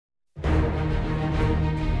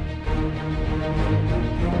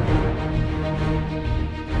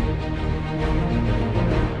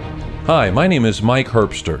Hi, my name is Mike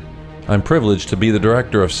Herbster. I'm privileged to be the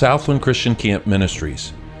director of Southland Christian Camp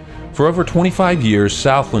Ministries. For over 25 years,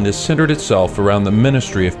 Southland has centered itself around the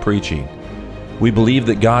ministry of preaching. We believe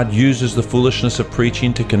that God uses the foolishness of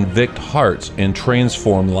preaching to convict hearts and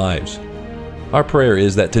transform lives. Our prayer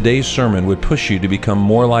is that today's sermon would push you to become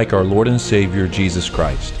more like our Lord and Savior, Jesus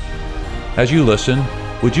Christ. As you listen,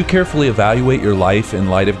 would you carefully evaluate your life in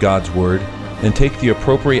light of God's Word and take the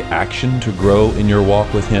appropriate action to grow in your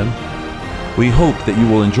walk with Him? We hope that you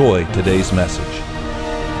will enjoy today's message.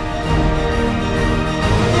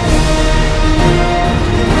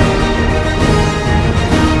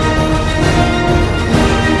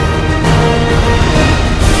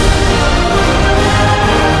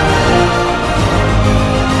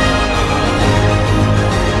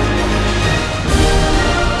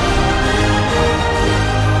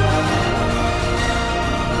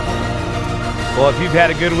 Well, if you've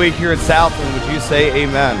had a good week here at Southland, would you say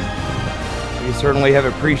amen? We certainly have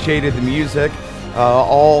appreciated the music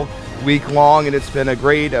all week long, and it's been a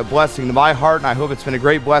great blessing to my heart, and I hope it's been a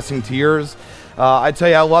great blessing to yours. I tell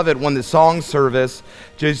you, I love it when the song service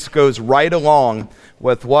just goes right along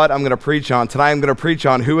with what I'm going to preach on. Tonight I'm going to preach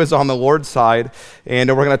on who is on the Lord's side,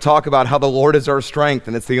 and we're going to talk about how the Lord is our strength,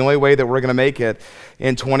 and it's the only way that we're going to make it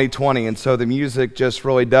in 2020. And so the music just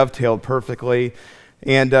really dovetailed perfectly.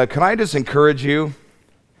 And can I just encourage you,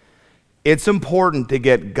 it's important to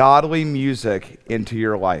get godly music into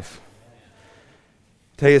your life.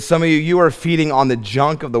 Tell you, some of you are feeding on the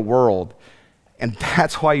junk of the world, and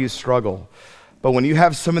that's why you struggle. But when you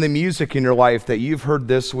have some of the music in your life that you've heard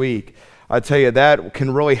this week, I tell you, that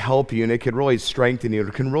can really help you, and it can really strengthen you.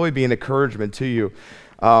 It can really be an encouragement to you.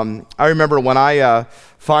 I remember when I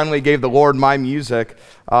finally gave the Lord my music,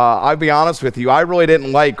 I'll be honest with you, I really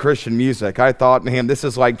didn't like Christian music. I thought, man, this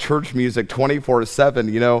is like church music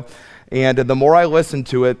 24/7, you know. And the more I listened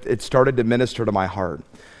to it, it started to minister to my heart.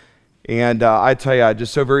 And I tell you, I'm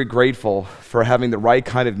just so very grateful for having the right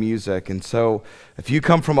kind of music. And so if you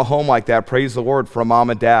come from a home like that, praise the Lord for a mom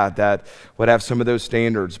and dad that would have some of those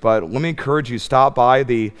standards. But let me encourage you, stop by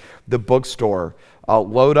the bookstore.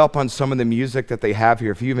 Load up on some of the music that they have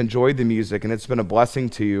here. If you've enjoyed the music and it's been a blessing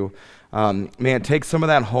to you, man, take some of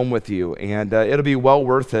that home with you. And it'll be well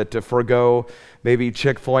worth it to forego maybe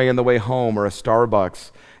Chick-fil-A on the way home or a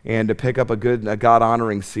Starbucks and to pick up a good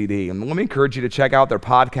God-honoring CD. And let me encourage you to check out their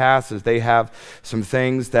podcasts, as they have some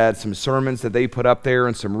sermons that they put up there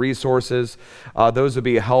and some resources. Those will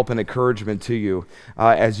be a help and encouragement to you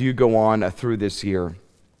as you go on through this year.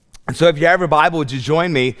 And so if you have a Bible, would you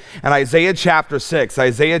join me in Isaiah chapter 6,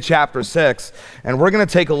 and we're going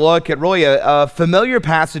to take a look at really a familiar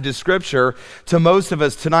passage of Scripture to most of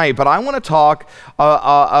us tonight, but I want to talk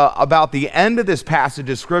about the end of this passage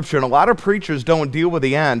of Scripture, and a lot of preachers don't deal with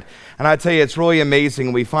the end, and I tell you, it's really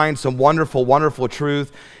amazing. We find some wonderful, wonderful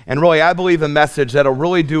truth, and really, I believe a message that'll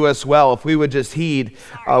really do us well if we would just heed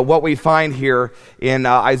what we find here in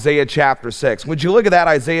Isaiah chapter 6. Would you look at that,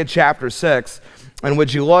 Isaiah chapter 6? And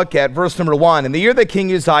would you look at verse number 1? In the year that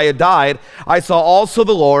King Uzziah died, I saw also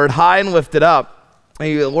the Lord high and lifted up.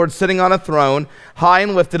 The Lord sitting on a throne, high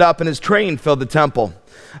and lifted up, and his train filled the temple.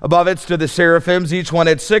 Above it stood the seraphims, each one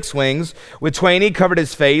had 6 wings. With twain he covered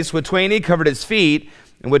his face, with twain he covered his feet,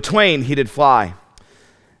 and with twain he did fly.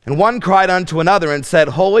 And one cried unto another and said,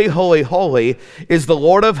 Holy, holy, holy is the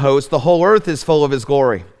Lord of hosts, the whole earth is full of his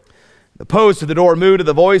glory. The post of the door moved, and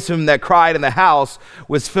the voice of him that cried, and the house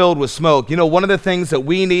was filled with smoke. You know, one of the things that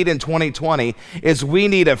we need in 2020 is we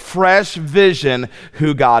need a fresh vision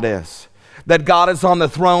who God is. That God is on the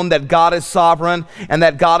throne, that God is sovereign, and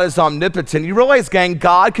that God is omnipotent. You realize, gang,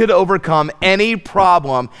 God could overcome any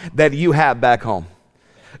problem that you have back home.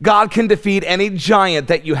 God can defeat any giant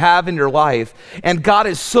that you have in your life, and God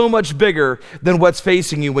is so much bigger than what's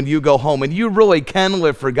facing you when you go home, and you really can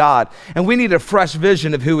live for God, and we need a fresh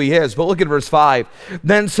vision of who He is. But look at verse 5.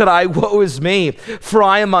 Then said I, woe is me, for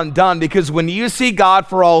I am undone, because when you see God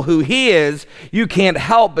for all who He is, you can't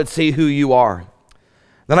help but see who you are.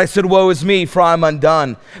 Then I said, woe is me, for I am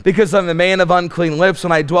undone, because I am a man of unclean lips,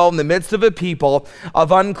 and I dwell in the midst of a people of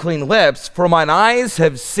unclean lips. For mine eyes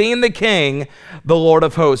have seen the King, the Lord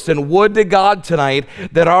of hosts. And would to God tonight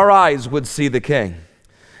that our eyes would see the King.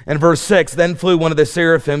 And verse 6, then flew one of the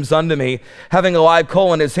seraphims unto me, having a live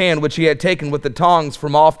coal in his hand, which he had taken with the tongs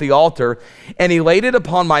from off the altar. And he laid it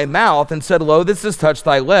upon my mouth, and said, Lo, this has touched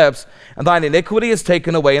thy lips, and thine iniquity is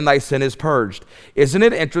taken away, and thy sin is purged. Isn't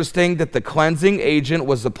it interesting that the cleansing agent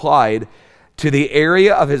was applied to the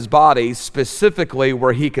area of his body, specifically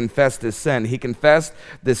where he confessed his sin? He confessed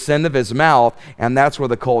the sin of his mouth, and that's where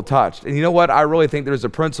the coal touched. And you know what? I really think there's a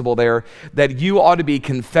principle there that you ought to be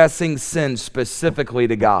confessing sin specifically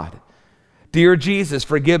to God. Dear Jesus,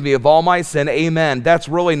 forgive me of all my sin, amen. That's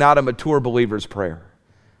really not a mature believer's prayer.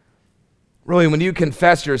 Really, when you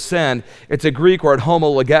confess your sin, it's a Greek word,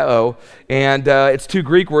 homologeo, and it's two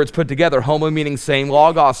Greek words put together, homo meaning same,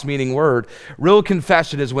 logos meaning word. Real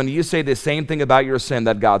confession is when you say the same thing about your sin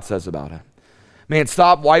that God says about it. Man,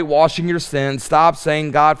 stop whitewashing your sin. Stop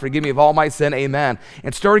saying, God, forgive me of all my sin, amen.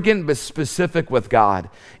 And start getting specific with God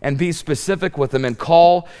and be specific with him and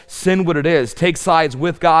call sin what it is. Take sides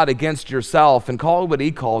with God against yourself and call it what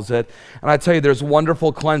he calls it. And I tell you, there's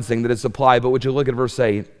wonderful cleansing that is applied. But would you look at verse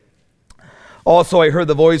 8? Also, I heard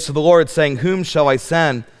the voice of the Lord saying, whom shall I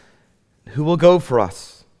send? Who will go for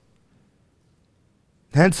us?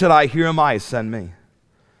 Then said I, here am I, send me.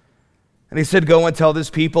 And he said, go and tell this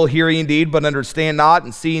people, hear ye indeed, but understand not,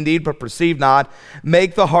 and see indeed, but perceive not.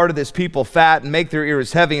 Make the heart of this people fat, and make their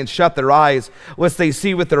ears heavy, and shut their eyes, lest they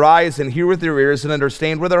see with their eyes, and hear with their ears, and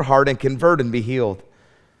understand with their heart, and convert, and be healed.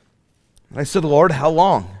 And I said, Lord, how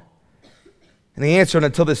long? And he answered,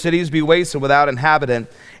 until the cities be wasted without inhabitant,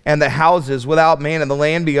 and the houses without man, and the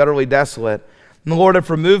land be utterly desolate. And the Lord hath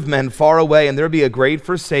removed men far away, and there be a great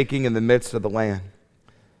forsaking in the midst of the land.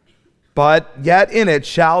 But yet in it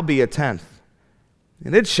shall be a tenth,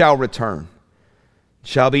 and it shall return. It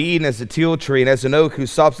shall be eaten as a teil tree, and as an oak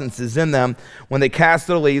whose substance is in them, when they cast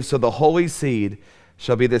their leaves, so the holy seed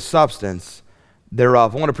shall be the substance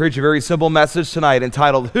thereof. I want to preach a very simple message tonight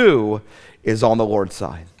entitled, Who is on the Lord's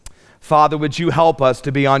side? Father, would you help us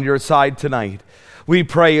to be on your side tonight? We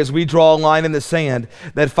pray as we draw a line in the sand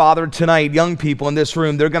that, Father, tonight, young people in this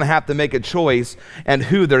room, they're going to have to make a choice and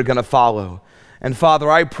who they're going to follow. And Father,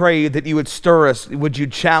 I pray that you would stir us, would you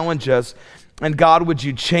challenge us, and God, would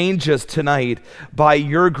you change us tonight by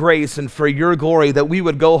your grace and for your glory, that we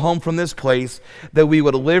would go home from this place, that we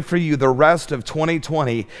would live for you the rest of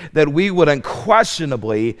 2020, that we would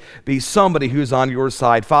unquestionably be somebody who's on your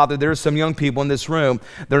side. Father, there's some young people in this room,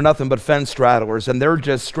 they're nothing but fence straddlers, and they're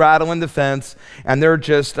just straddling the fence, and they're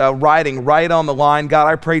just riding right on the line. God,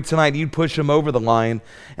 I pray tonight you'd push them over the line,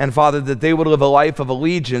 and Father, that they would live a life of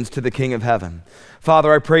allegiance to the King of Heaven.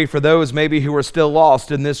 Father, I pray for those maybe who are still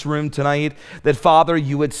lost in this room tonight, that, Father,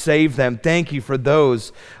 you would save them. Thank you for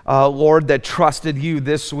those, Lord, that trusted you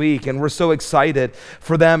this week. And we're so excited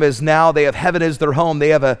for them as now they have heaven as their home. They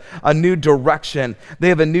have a new direction. They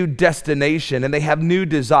have a new destination, and they have new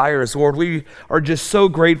desires. Lord, we are just so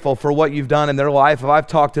grateful for what you've done in their life. I've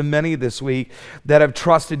talked to many this week that have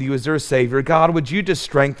trusted you as their Savior. God, would you just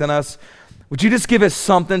strengthen us? Would you just give us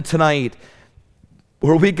something tonight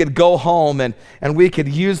where we could go home and we could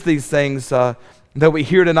use these things that we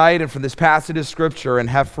hear tonight and from this passage of Scripture and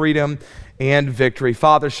have freedom and victory.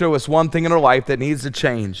 Father, show us one thing in our life that needs to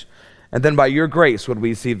change, and then by your grace would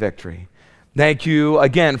we see victory. Thank you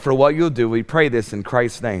again for what you'll do. We pray this in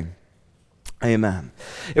Christ's name. Amen.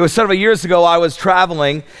 It was several years ago I was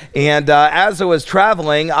traveling, and as I was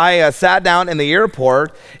traveling, I sat down in the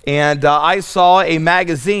airport, and I saw a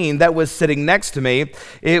magazine that was sitting next to me.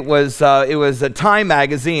 It was a Time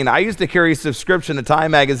magazine. I used to carry a subscription to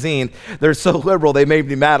Time magazine. They're so liberal, they made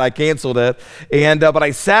me mad. I canceled it. And but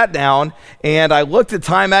I sat down, and I looked at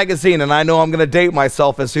Time magazine, and I know I'm going to date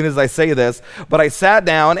myself as soon as I say this, but I sat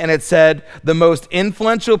down, and it said, the most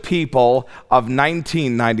influential people of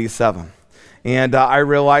 1997. And I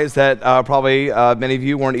realized that probably many of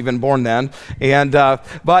you weren't even born then. And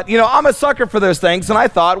but, you know, I'm a sucker for those things. And I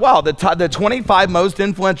thought, wow, the 25 most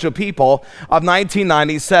influential people of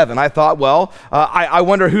 1997. I thought, well, I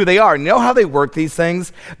wonder who they are. You know how they work these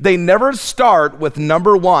things? They never start with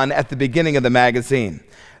number 1 at the beginning of the magazine.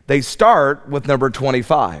 They start with number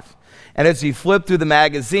 25. And as you flip through the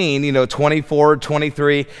magazine, you know, 24,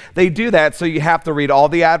 23, they do that so you have to read all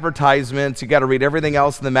the advertisements. You got to read everything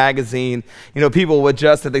else in the magazine. You know, people would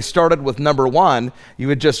just, if they started with number 1, you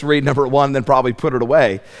would just read number 1, then probably put it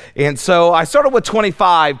away. And so I started with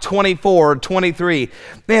 25, 24, 23.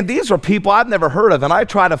 Man, these are people I've never heard of, and I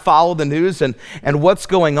try to follow the news and what's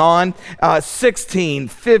going on. 16,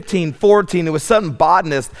 15, 14, it was some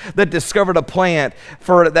botanist that discovered a plant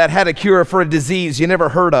that had a cure for a disease you never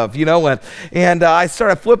heard of, you know. And I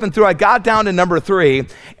started flipping through. I got down to number 3,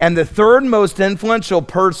 and the third most influential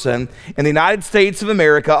person in the United States of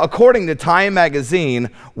America, according to Time magazine,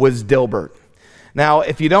 was Dilbert. Now,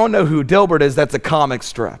 if you don't know who Dilbert is, that's a comic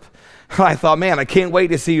strip. I thought, man, I can't wait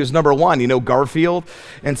to see who's number 1, you know, Garfield.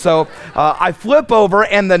 And so I flip over,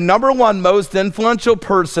 and the number 1 most influential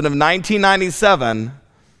person of 1997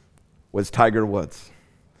 was Tiger Woods.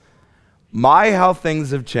 My, how things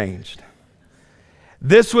have changed.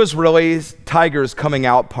 This was really Tiger's coming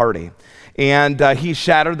out party. And he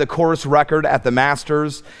shattered the course record at the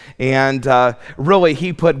Masters, and really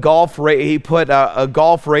he put golf ratings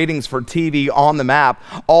for TV on the map.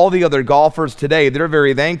 All the other golfers today, they're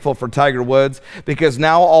very thankful for Tiger Woods, because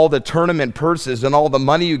now all the tournament purses and all the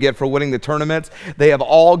money you get for winning the tournaments, they have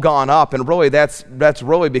all gone up, and really that's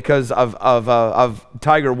really because of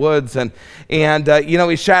Tiger Woods. And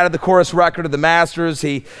he shattered the course record of the Masters.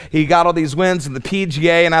 He got all these wins in the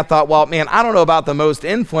PGA, and I thought, well, man, I don't know about the most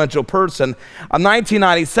influential person. In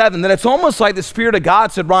 1997, then it's almost like the Spirit of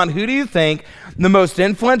God said, Ron, who do you think the most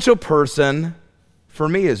influential person for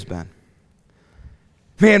me has been?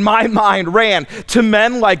 Man, my mind ran to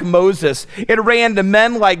men like Moses. It ran to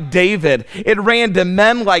men like David. It ran to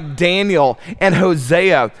men like Daniel and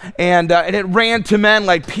Hosea. And it ran to men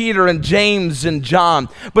like Peter and James and John.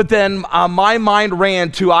 But then my mind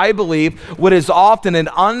ran to, I believe, what is often an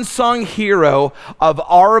unsung hero of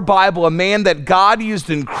our Bible, a man that God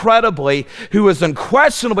used incredibly, who was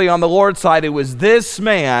unquestionably on the Lord's side. It was this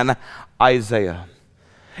man, Isaiah.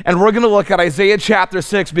 And we're going to look at Isaiah chapter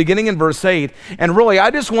 6, beginning in verse 8. And really, I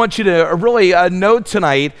just want you to really note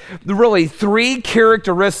tonight, really three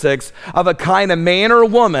characteristics of a kind of man or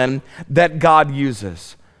woman that God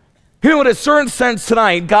uses. You know, in a certain sense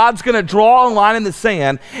tonight, God's going to draw a line in the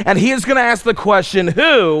sand, and he is going to ask the question,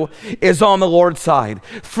 who is on the Lord's side?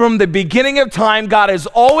 From the beginning of time, God has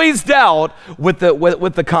always dealt with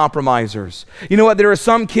the compromisers. You know what? There are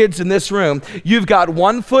some kids in this room, you've got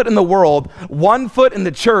 1 foot in the world, 1 foot in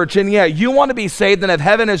the church, and yeah, you want to be saved and have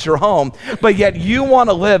heaven as your home, but yet you want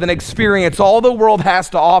to live and experience all the world has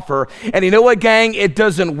to offer. And you know what, gang? It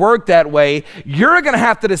doesn't work that way. You're going to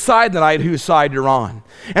have to decide tonight whose side you're on.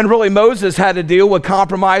 And really, Moses had to deal with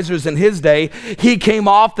compromisers in his day. He came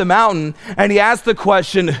off the mountain and he asked the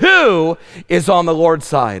question, who is on the Lord's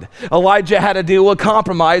side? Elijah had to deal with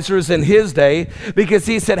compromisers in his day because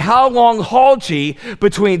he said, how long halt ye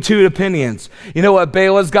between two opinions? You know what,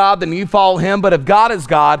 Baal is God, then you follow him, but if God is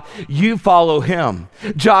God, you follow him.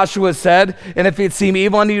 Joshua said, and if it seem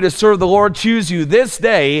evil unto you to serve the Lord, choose you this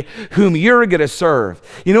day whom you're going to serve.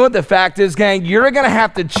 You know what the fact is, gang? You're going to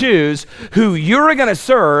have to choose who you're going to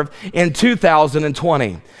serve in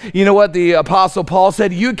 2020. You know what the Apostle Paul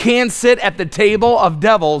said? You can't sit at the table of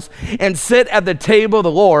devils and sit at the table of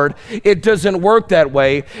the Lord. It doesn't work that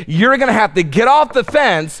way. You're going to have to get off the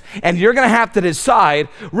fence and you're going to have to decide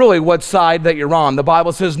really what side that you're on. The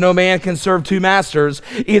Bible says no man can serve two masters.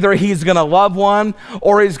 Either he's going to love one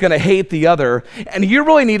or he's going to hate the other. And you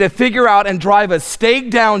really need to figure out and drive a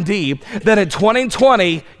stake down deep that in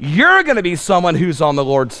 2020, you're going to be someone who's on the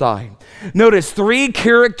Lord's side. Notice three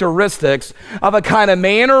characteristics of a kind of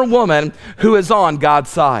man or woman who is on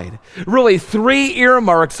God's side. Really, three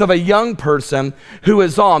earmarks of a young person who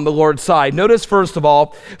is on the Lord's side. Notice, first of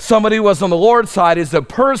all, somebody who was on the Lord's side is a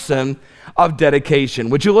person of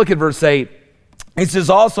dedication. Would you look at verse 8? He says,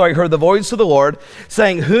 also I heard the voice of the Lord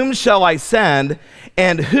saying, whom shall I send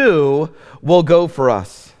and who will go for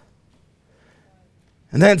us?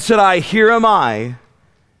 And then said I, here am I,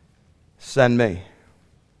 send me.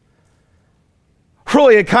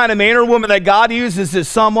 Really, a kind of man or woman that God uses is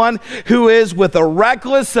someone who is with a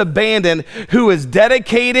reckless abandon, who is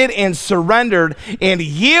dedicated and surrendered and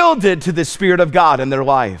yielded to the Spirit of God in their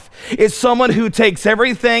life. It's someone who takes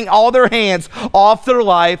everything, all their hands off their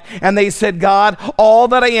life, and they said, God, all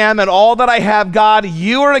that I am and all that I have, God,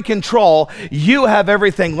 you are in control. You have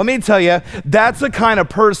everything. Let me tell you, that's the kind of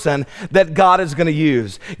person that God is going to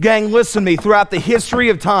use. Gang, listen to me. Throughout the history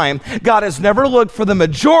of time, God has never looked for the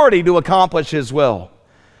majority to accomplish his will.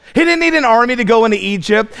 He didn't need an army to go into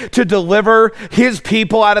Egypt to deliver his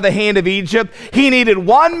people out of the hand of Egypt. He needed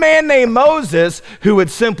one man named Moses who would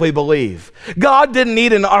simply believe. God didn't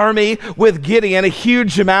need an army with Gideon, a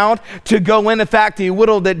huge amount, to go in. In fact, he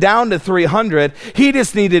whittled it down to 300. He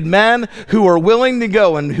just needed men who were willing to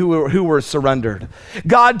go and who were surrendered.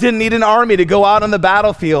 God didn't need an army to go out on the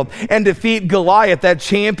battlefield and defeat Goliath, that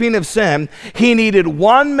champion of sin. He needed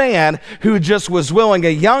one man who just was willing, a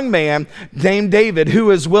young man named David, who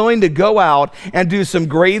was willing to go out and do some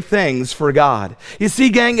great things for God. You see,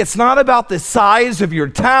 gang, it's not about the size of your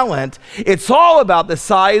talent. It's all about the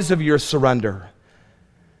size of your surrender.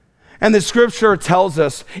 And the scripture tells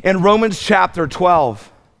us in Romans chapter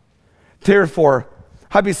 12, therefore,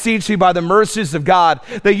 I beseech you by the mercies of God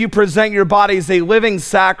that you present your bodies a living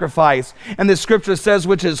sacrifice. And the scripture says,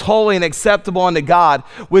 which is holy and acceptable unto God,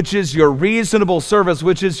 which is your reasonable service,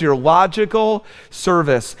 which is your logical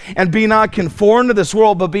service. And be not conformed to this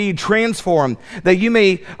world, but be transformed, that you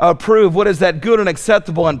may prove what is that good and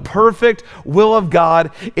acceptable and perfect will of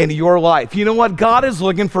God in your life. You know what? God is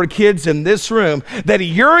looking for kids in this room that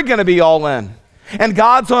you're going to be all in. And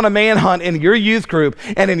God's on a manhunt in your youth group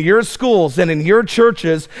and in your schools and in your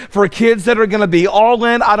churches for kids that are going to be all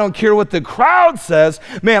in. I don't care what the crowd says.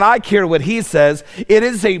 Man, I care what he says. It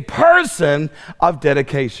is a person of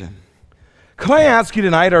dedication. Can I ask you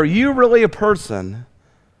tonight, are you really a person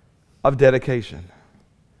of dedication?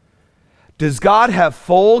 Does God have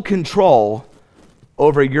full control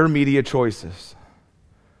over your media choices?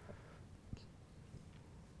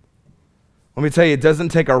 Let me tell you, it doesn't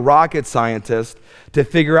take a rocket scientist to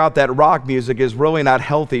figure out that rock music is really not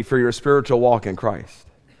healthy for your spiritual walk in Christ.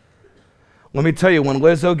 Let me tell you, when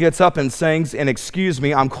Lizzo gets up and sings, and excuse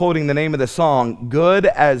me, I'm quoting the name of the song, Good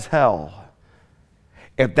as Hell.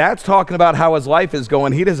 If that's talking about how his life is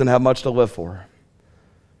going, he doesn't have much to live for.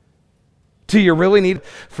 Do you really need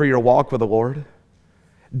for your walk with the Lord?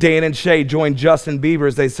 Dan and Shay joined Justin Bieber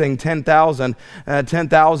as they sing 10,000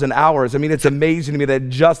 hours. I mean, it's amazing to me that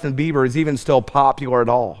Justin Bieber is even still popular at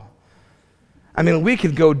all. I mean, we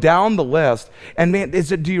could go down the list, and man,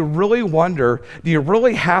 do you really wonder, do you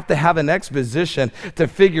really have to have an exposition to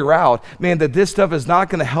figure out, man, that this stuff is not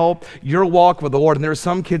going to help your walk with the Lord? And there are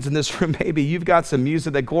some kids in this room, maybe you've got some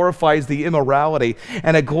music that glorifies the immorality,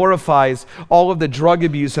 and it glorifies all of the drug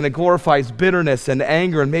abuse, and it glorifies bitterness and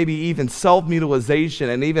anger, and maybe even self-mutilation,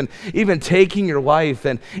 and even taking your life.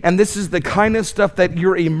 And this is the kind of stuff that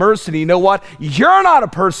you're immersed in. You know what? You're not a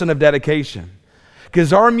person of dedication.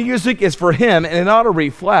 Because our music is for him, and it ought to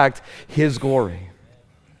reflect his glory.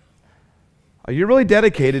 Are you really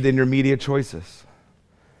dedicated in your media choices?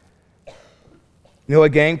 You know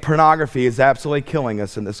what, gang? Pornography is absolutely killing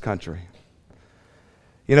us in this country.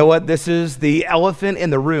 You know what? This is the elephant in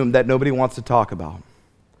the room that nobody wants to talk about.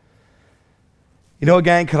 You know what,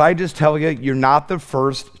 gang? Could I just tell you, you're not the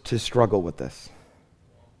first to struggle with this.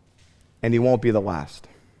 And you won't be the last.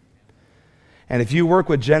 And if you work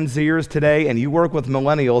with Gen Zers today and you work with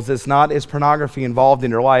millennials, it's not, is pornography involved in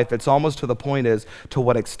your life? It's almost to the point is, to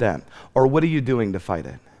what extent? Or what are you doing to fight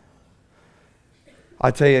it?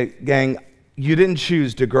 I tell you, gang, you didn't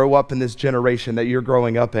choose to grow up in this generation that you're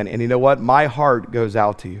growing up in. And you know what? My heart goes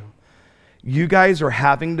out to you. You guys are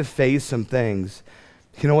having to face some things,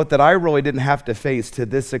 you know what, that I really didn't have to face to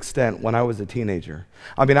this extent when I was a teenager.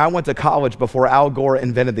 I mean, I went to college before Al Gore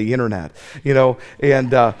invented the internet, you know,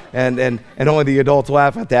 and only the adults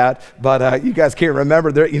laugh at that, but you guys can't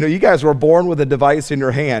remember, you guys were born with a device in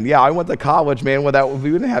your hand. Yeah, I went to college, man, we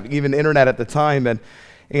didn't have even internet at the time,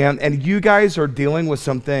 and you guys are dealing with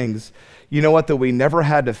some things, you know what, that we never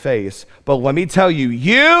had to face, but let me tell you,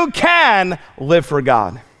 you can live for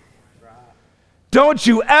God. Don't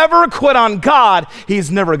you ever quit on God.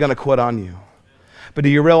 He's never going to quit on you. But do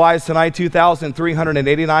you realize tonight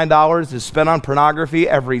 $2,389 is spent on pornography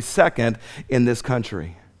every second in this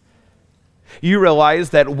country? You realize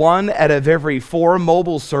that 1 out of every 4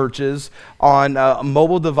 mobile searches on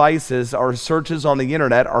mobile devices or searches on the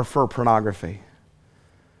internet are for pornography.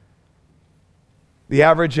 The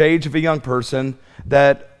average age of a young person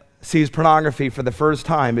that sees pornography for the first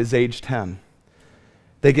time is age 10.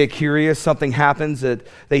 They get curious, something happens, that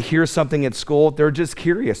they hear something at school, they're just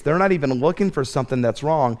curious. They're not even looking for something that's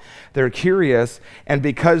wrong. They're curious, and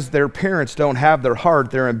because their parents don't have their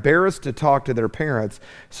heart, they're embarrassed to talk to their parents.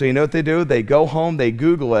 So you know what they do? They go home, they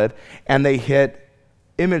Google it, and they hit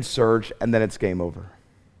image search, and then it's game over.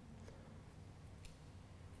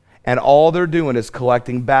 And all they're doing is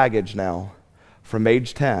collecting baggage now from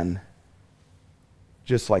age 10,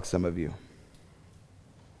 just like some of you.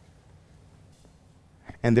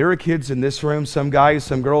 And there are kids in this room, some guys,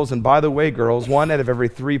 some girls, and by the way, girls, 1 out of every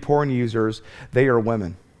 3 porn users, they are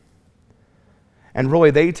women. And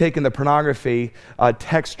really, they take in the pornography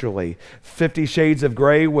textually. 50 Shades of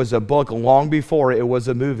Grey was a book long before it was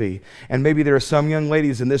a movie. And maybe there are some young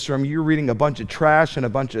ladies in this room, you're reading a bunch of trash and a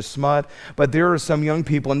bunch of smut, but there are some young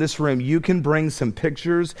people in this room, you can bring some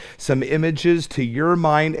pictures, some images to your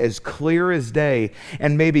mind as clear as day.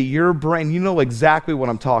 And maybe your brain, you know exactly what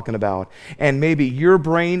I'm talking about. And maybe your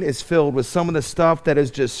brain is filled with some of the stuff that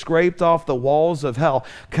is just scraped off the walls of hell.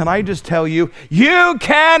 Can I just tell you, you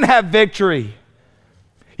can have victory.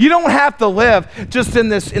 You don't have to live just in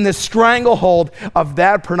this stranglehold of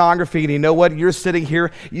that pornography. And you know what? You're sitting here,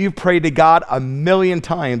 you've prayed to God 1,000,000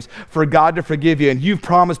 times for God to forgive you, and you've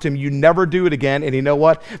promised him you never do it again. And you know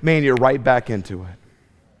what? Man, you're right back into it.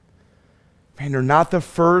 Man, you're not the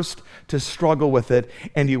first to struggle with it,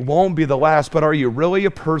 and you won't be the last, but are you really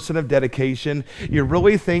a person of dedication? You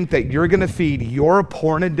really think that you're going to feed your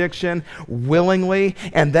porn addiction willingly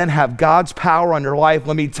and then have God's power on your life?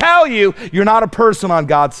 Let me tell you, you're not a person on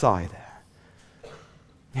God's side.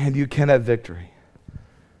 Man, you can have victory.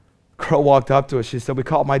 A girl walked up to us. She said, we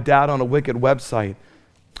caught my dad on a wicked website.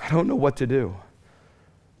 I don't know what to do.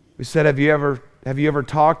 We said, have you ever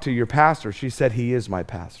talked to your pastor? She said, he is my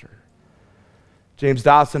pastor. James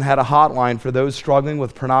Dawson had a hotline for those struggling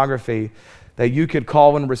with pornography that you could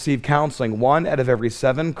call and receive counseling. 1 out of every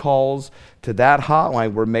 7 calls to that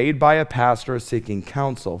hotline were made by a pastor seeking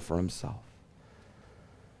counsel for himself.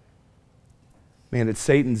 Man, it's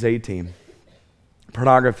Satan's A-team.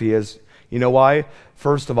 Pornography is, you know why?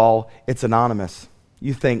 First of all, it's anonymous.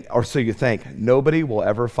 You think, nobody will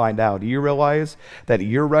ever find out. Do you realize that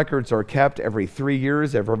your records are kept every 3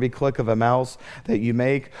 years, every click of a mouse that you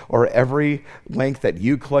make, or every link that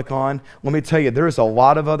you click on? Let me tell you, there's a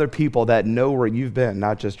lot of other people that know where you've been,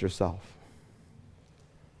 not just yourself.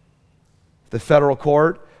 The federal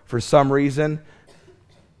court, for some reason,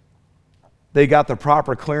 they got the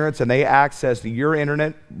proper clearance and they accessed your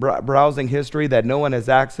internet browsing history that no one has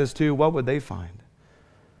access to. What would they find?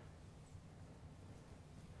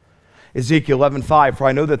 Ezekiel 11:5, for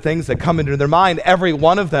I know the things that come into their mind, every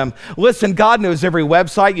one of them. Listen, God knows every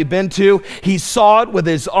website you've been to. He saw it with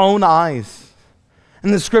his own eyes.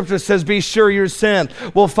 And the scripture says, be sure your sin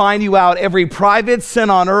will find you out. Every private sin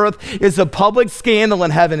on earth is a public scandal in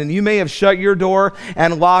heaven. And you may have shut your door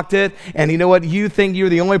and locked it. And you know what? You think you're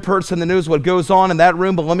the only person that knows what goes on in that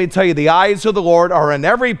room. But let me tell you, the eyes of the Lord are in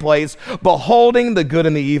every place, beholding the good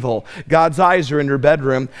and the evil. God's eyes are in your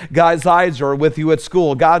bedroom. God's eyes are with you at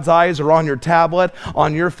school. God's eyes are on your tablet,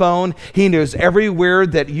 on your phone. He knows everywhere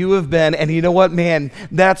that you have been. And you know what, man?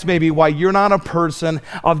 That's maybe why you're not a person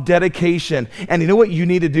of dedication. And you know what you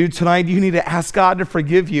need to do tonight? You need to ask God to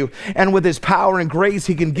forgive you. And with his power and grace,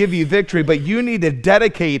 he can give you victory. But you need to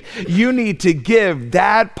dedicate. You need to give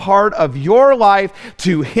that part of your life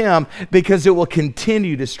to him because it will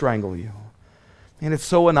continue to strangle you. And it's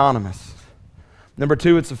so anonymous. Number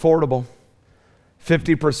 2, it's affordable.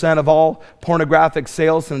 50% of all pornographic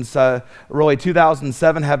sales since really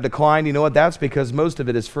 2007 have declined. You know what? That's because most of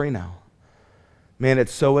it is free now. Man,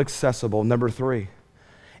 it's so accessible. Number 3,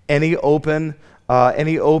 any open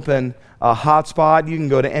hotspot. You can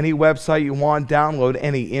go to any website you want, download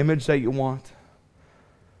any image that you want.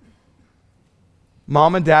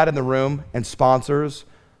 Mom and dad in the room and sponsors,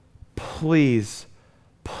 please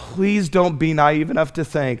don't be naive enough to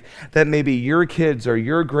think that maybe your kids or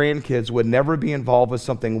your grandkids would never be involved with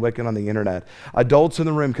something wicked on the internet. Adults in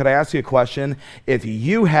the room, could I ask you a question? If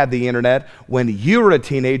you had the internet when you were a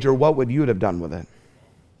teenager, what would you have done with it?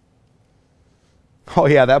 Oh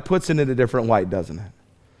yeah, that puts it in a different light, doesn't it?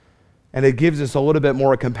 And it gives us a little bit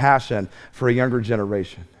more compassion for a younger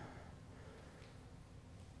generation.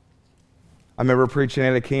 I remember preaching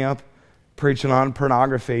at a camp, preaching on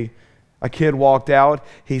pornography. A kid walked out.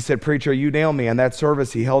 He said, preacher, you nailed me. In that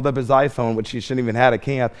service, he held up his iPhone, which he shouldn't even had at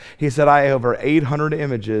camp. He said, I have over 800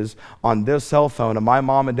 images on this cell phone, and my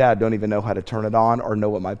mom and dad don't even know how to turn it on or know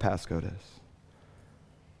what my passcode is.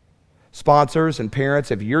 Sponsors and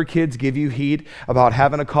parents, if your kids give you heat about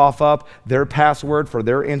having to cough up their password for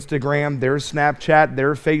their Instagram, their Snapchat,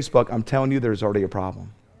 their Facebook, I'm telling you, there's already a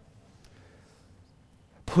problem.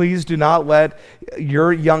 Please do not let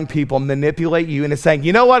your young people manipulate you into saying,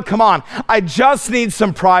 you know what, come on, I just need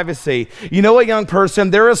some privacy. You know what, young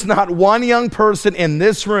person, there is not one young person in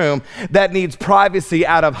this room that needs privacy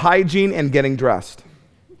out of hygiene and getting dressed.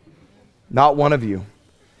 Not one of you.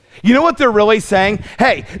 You know what they're really saying?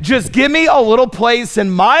 Hey, just give me a little place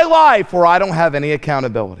in my life where I don't have any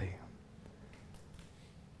accountability.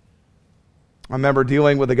 I remember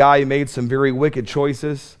dealing with a guy who made some very wicked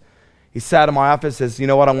choices. He sat in my office and says, you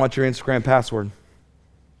know what, I want your Instagram password.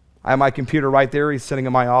 I have my computer right there. He's sitting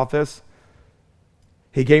in my office.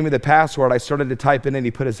 He gave me the password. I started to type in and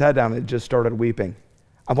he put his head down and just started weeping.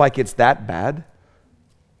 I'm like, it's that bad?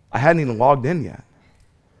 I hadn't even logged in yet.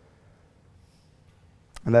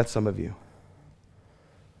 And that's some of you.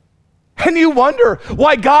 And you wonder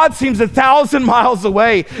why God seems 1,000 miles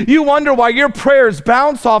away. You wonder why your prayers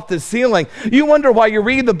bounce off the ceiling. You wonder why you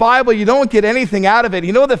read the Bible, you don't get anything out of it.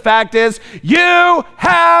 You know the fact is, you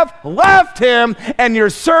have left him and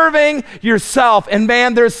you're serving yourself. And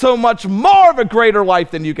man, there's so much more of a greater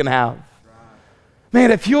life than you can have. Man,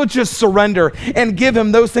 if you'll just surrender and give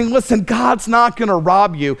him those things, listen, God's not going to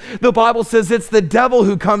rob you. The Bible says it's the devil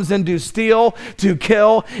who comes in to steal, to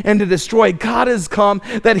kill, and to destroy. God has come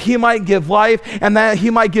that he might give life and that he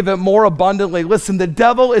might give it more abundantly. Listen, the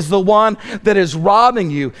devil is the one that is robbing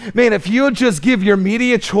you. Man, if you'll just give your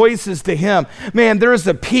media choices to him, man, there's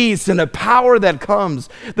a peace and a power that comes.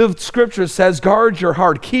 The scripture says, guard your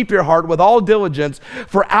heart, keep your heart with all diligence,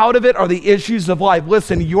 for out of it are the issues of life.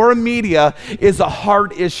 Listen, your media is a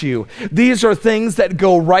heart issue. These are things that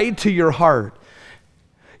go right to your heart.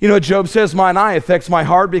 You know, Job says, mine eye affects my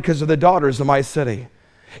heart because of the daughters of my city.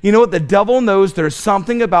 You know what? The devil knows there's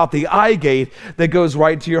something about the eye gate that goes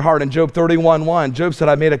right to your heart. In Job 31:1, Job said,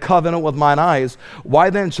 I made a covenant with mine eyes. Why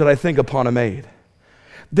then should I think upon a maid?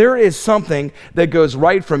 There is something that goes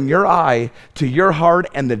right from your eye to your heart,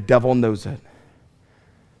 and the devil knows it.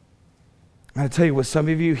 I tell you, with some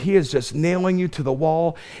of you, he is just nailing you to the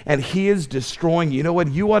wall, and he is destroying you. You know what?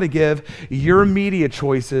 You ought to give your media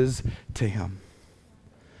choices to him.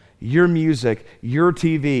 Your music, your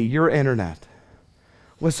TV, your internet.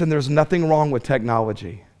 Listen, there's nothing wrong with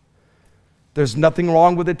technology. There's nothing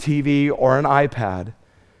wrong with a TV or an iPad.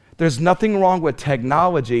 There's nothing wrong with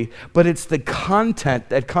technology, but it's the content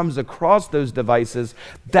that comes across those devices.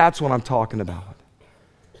 That's what I'm talking about.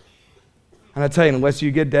 And I tell you, unless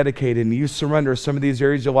you get dedicated and you surrender some of these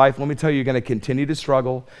areas of your life, let me tell you, you're going to continue to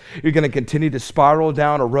struggle. You're going to continue to spiral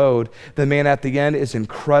down a road that, man, at the end is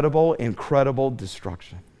incredible, incredible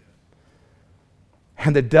destruction.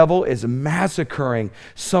 And the devil is massacring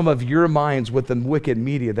some of your minds with the wicked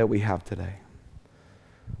media that we have today.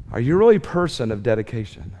 Are you really a person of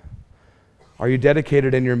dedication? Are you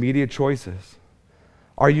dedicated in your media choices?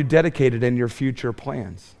 Are you dedicated in your future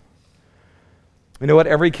plans? You know what?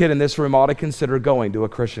 Every kid in this room ought to consider going to a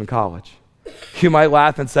Christian college. You might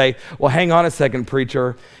laugh and say, well, hang on a second,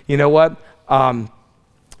 preacher. You know what? I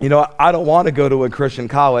don't want to go to a Christian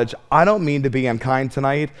college. I don't mean to be unkind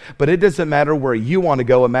tonight, but it doesn't matter where you want to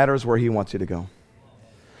go. It matters where he wants you to go.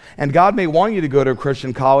 And God may want you to go to a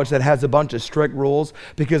Christian college that has a bunch of strict rules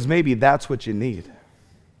because maybe that's what you need.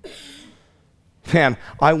 Man,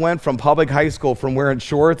 I went from public high school from wearing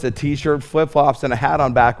shorts, a t-shirt, flip-flops, and a hat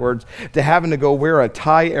on backwards to having to go wear a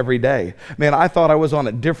tie every day. Man, I thought I was on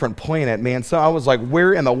a different planet, man. So I was like,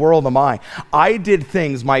 where in the world am I? I did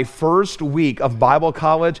things my first week of Bible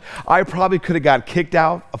college, I probably could have got kicked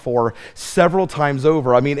out for several times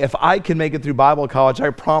over. I mean, if I can make it through Bible college, I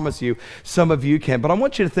promise you, some of you can. But I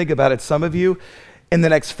want you to think about it. Some of you, in the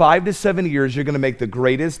next 5 to 7 years, you're going to make the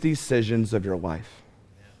greatest decisions of your life.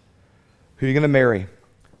 Who you're going to marry,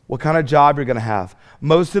 what kind of job you're going to have.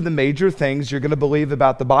 Most of the major things you're going to believe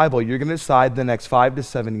about the Bible, you're going to decide the next 5 to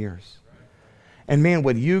 7 years. And man,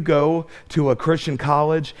 when you go to a Christian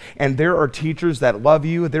college and there are teachers that love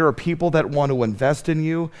you, there are people that want to invest in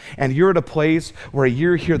you, and you're at a place where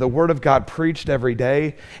you hear the Word of God preached every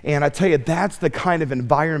day, and I tell you, that's the kind of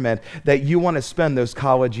environment that you want to spend those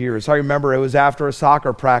college years. I remember it was after a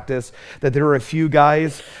soccer practice that there were a few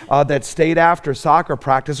guys that stayed after soccer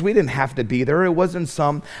practice. We didn't have to be there. It wasn't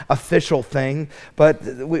some official thing, but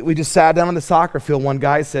we just sat down on the soccer field. One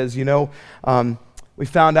guy says, we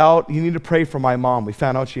found out you need to pray for my mom. We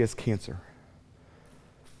found out she has cancer.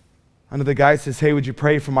 Another guy says, hey, would you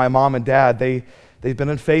pray for my mom and dad? They've been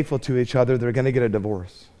unfaithful to each other. They're going to get a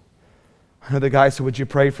divorce. Another guy said, would you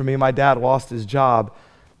pray for me? My dad lost his job.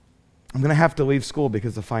 I'm going to have to leave school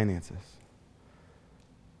because of finances.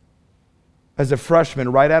 As a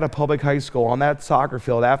freshman, right out of public high school, on that soccer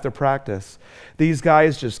field after practice, these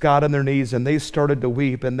guys just got on their knees and they started to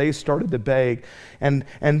weep and they started to beg. And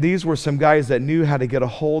these were some guys that knew how to get a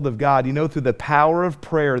hold of God. Through the power of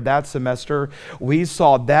prayer that semester, we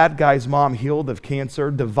saw that guy's mom healed of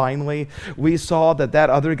cancer divinely. We saw that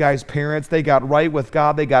other guy's parents, they got right with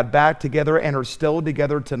God. They got back together and are still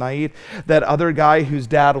together tonight. That other guy whose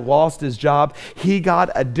dad lost his job, he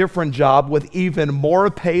got a different job with even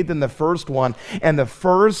more pay than the first one. And the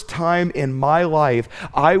first time in my life,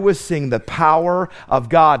 I was seeing the power of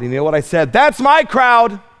God. And you know what I said? That's my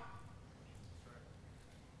crowd.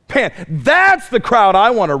 Man, that's the crowd I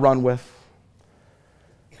want to run with.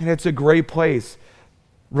 And it's a great place,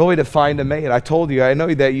 really, to find a mate. I told you, I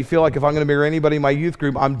know that you feel like if I'm going to marry anybody in my youth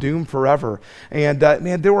group, I'm doomed forever. And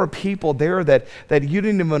man, there were people there that you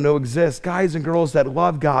didn't even know exist, guys and girls that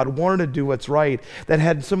love God, wanted to do what's right, that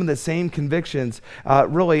had some of the same convictions,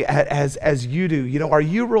 really, as you do. Are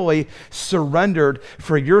you really surrendered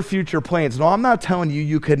for your future plans? No, I'm not telling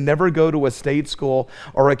you could never go to a state school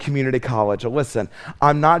or a community college. Listen,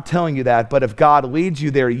 I'm not telling you that, but if God leads you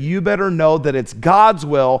there, you better know that it's God's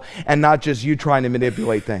will and not just you trying to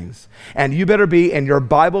manipulate things. And you better be in your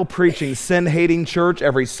Bible preaching, sin-hating church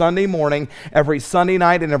every Sunday morning, every Sunday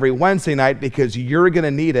night, and every Wednesday night, because you're going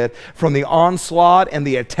to need it from the onslaught and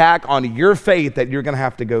the attack on your faith that you're going to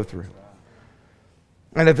have to go through.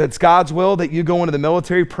 And if it's God's will that you go into the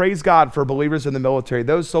military, praise God for believers in the military.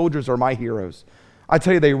 Those soldiers are my heroes. I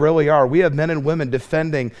tell you, they really are. We have men and women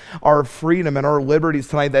defending our freedom and our liberties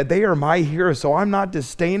tonight, that they are my heroes. So I'm not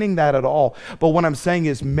disdaining that at all. But what I'm saying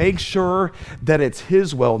is make sure that it's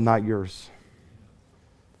His will, not yours.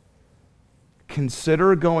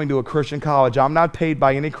 Consider going to a Christian college. I'm not paid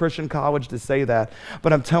by any Christian college to say that.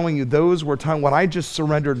 But I'm telling you, those were times when I just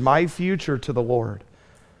surrendered my future to the Lord.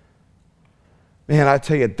 Man, I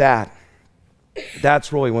tell you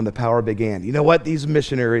that's really when the power began. You know what? These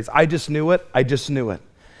missionaries, I just knew it.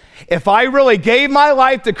 If I really gave my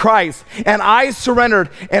life to Christ and I surrendered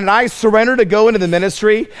to go into the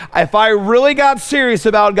ministry, if I really got serious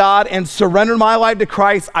about God and surrendered my life to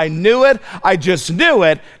Christ, I knew it. I just knew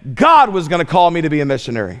it. God was going to call me to be a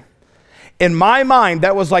missionary. In my mind,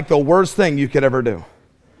 that was like the worst thing you could ever do.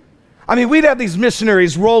 I mean, we'd have these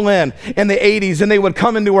missionaries roll in the 80s, and they would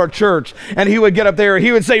come into our church, and he would get up there,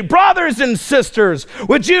 he would say, brothers and sisters,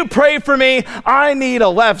 would you pray for me? I need a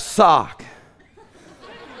left sock.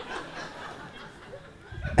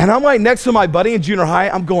 And I'm like next to my buddy in junior high,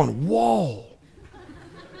 I'm going, whoa.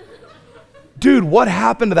 Dude, what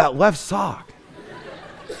happened to that left sock?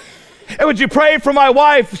 And would you pray for my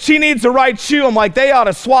wife? She needs the right shoe. I'm like, they ought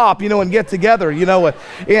to swap, and get together,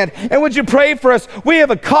 And would you pray for us? We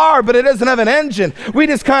have a car, but it doesn't have an engine. We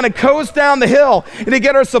just kind of coast down the hill to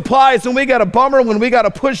get our supplies, and we got a bummer when we got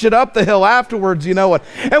to push it up the hill afterwards,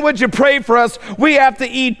 And would you pray for us? We have to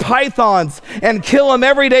eat pythons and kill them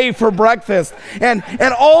every day for breakfast. And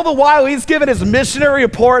all the while, he's giving his missionary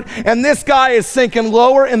report, and this guy is sinking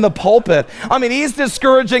lower in the pulpit. I mean, he's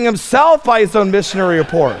discouraging himself by his own missionary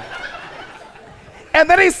report. And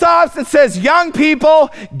then he stops and says, young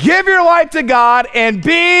people, give your life to God and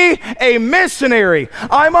be a missionary.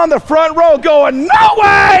 I'm on the front row going, no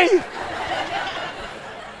way!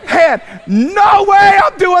 Man, no way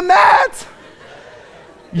I'm doing that!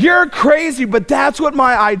 You're crazy, but that's what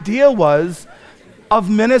my idea was of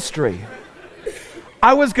ministry.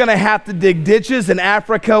 I was going to have to dig ditches in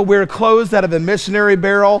Africa, wear clothes out of a missionary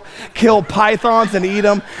barrel, kill pythons and eat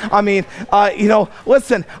them. I mean,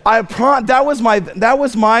 listen, that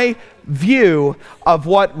was my view of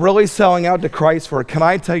what really selling out to Christ for. Can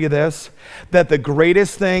I tell you this? That the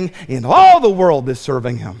greatest thing in all the world is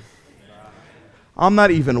serving him. I'm not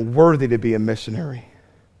even worthy to be a missionary.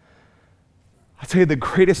 I'll tell you, the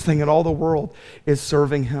greatest thing in all the world is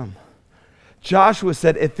serving him. Joshua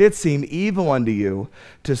said, if it seem evil unto you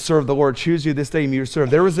to serve the Lord, choose you this day whom you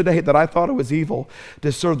serve. There was a day that I thought it was evil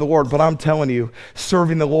to serve the Lord, but I'm telling you,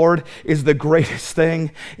 serving the Lord is the greatest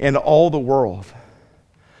thing in all the world.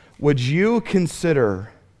 Would you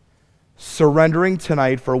consider surrendering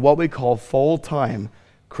tonight for what we call full-time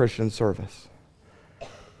Christian service?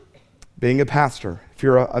 Being a pastor, if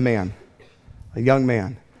you're a man, a young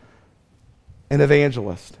man, an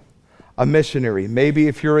evangelist, a missionary, maybe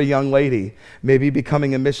if you're a young lady, maybe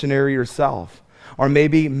becoming a missionary yourself, or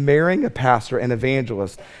maybe marrying a pastor, an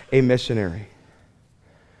evangelist, a missionary.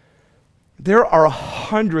 There are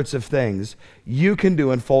hundreds of things you can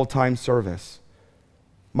do in full-time service.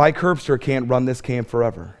 Mike Herbster can't run this camp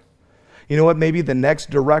forever. You know what? Maybe the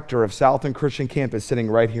next director of Southland Christian Camp is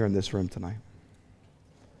sitting right here in this room tonight.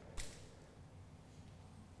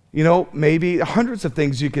 Maybe hundreds of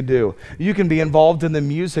things you could do. You can be involved in the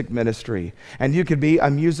music ministry, and you could be a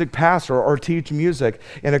music pastor or teach music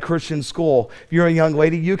in a Christian school. If you're a young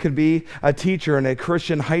lady, you could be a teacher in a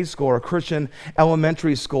Christian high school or a Christian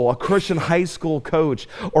elementary school, a Christian high school coach,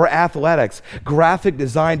 or athletics, graphic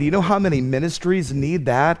design. Do you know how many ministries need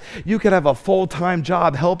that? You could have a full-time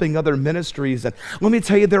job helping other ministries. And let me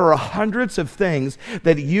tell you, there are hundreds of things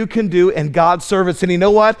that you can do in God's service. And you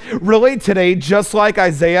know what? Really today, just like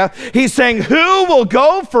Isaiah, he's saying, who will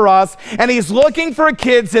go for us? And he's looking for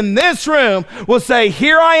kids in this room will say,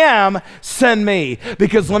 here I am, send me.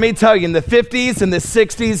 Because let me tell you, in the 50s and the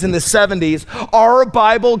 60s and the 70s, our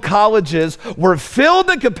Bible colleges were filled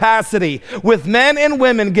to capacity with men and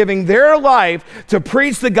women giving their life to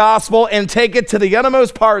preach the gospel and take it to the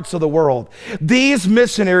uttermost parts of the world. These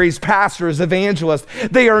missionaries, pastors, evangelists,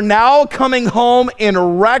 they are now coming home in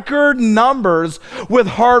record numbers with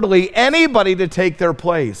hardly anybody to take their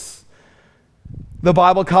place. The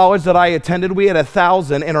Bible college that I attended, we had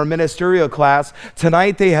 1,000 in our ministerial class.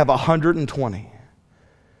 Tonight they have 120.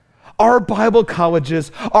 Our Bible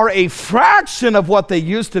colleges are a fraction of what they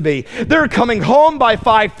used to be. They're coming home by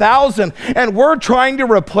 5,000, and we're trying to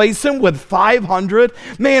replace them with 500.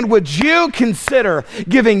 Man, would you consider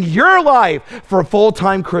giving your life for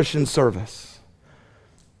full-time Christian service?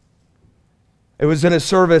 It was in a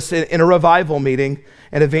service, in a revival meeting,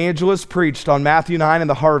 an evangelist preached on Matthew 9 and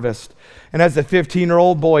the harvest. And as a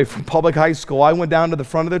 15-year-old boy from public high school, I went down to the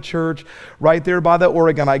front of the church right there by the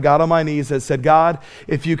Oregon. I got on my knees and said, God,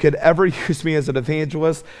 if you could ever use me as an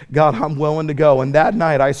evangelist, God, I'm willing to go. And that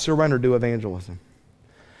night, I surrendered to evangelism.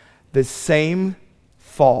 The same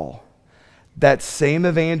fall, That same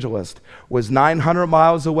evangelist was 900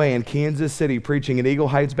 miles away in Kansas City preaching at Eagle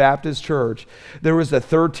Heights Baptist Church. There was a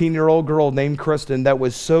 13-year-old girl named Kristen that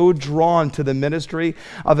was so drawn to the ministry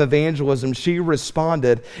of evangelism. She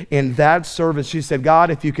responded in that service. She said,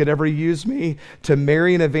 God, if you could ever use me to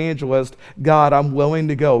marry an evangelist, God, I'm willing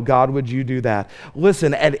to go. God, would you do that?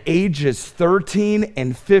 Listen, at ages 13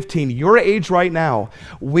 and 15, your age right now,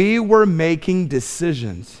 we were making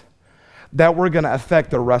decisions that were going to affect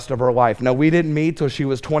the rest of her life. Now, we didn't meet till she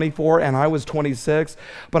was 24 and I was 26,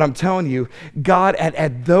 but I'm telling you, God,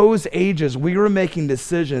 at those ages, we were making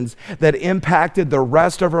decisions that impacted the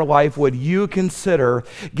rest of her life. Would you consider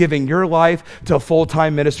giving your life to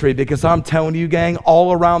full-time ministry? Because I'm telling you, gang,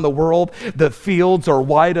 all around the world, the fields are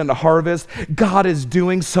white unto harvest. God is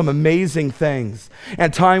doing some amazing things.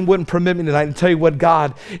 And time wouldn't permit me tonight to tell you what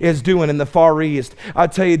God is doing in the Far East. I'll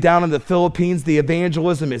tell you, down in the Philippines, the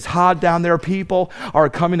evangelism is hot down there. People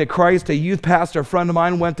are coming to Christ. A youth pastor friend of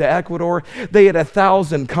mine went to Ecuador. They had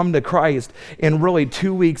 1,000 come to Christ in really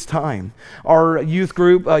 2 weeks' time. Our youth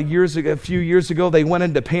group, a few years ago, they went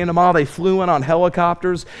into Panama. They flew in on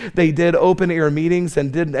helicopters. They did open air meetings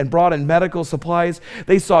and brought in medical supplies.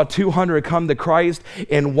 They saw 200 come to Christ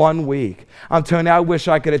in 1 week. I'm telling you, I wish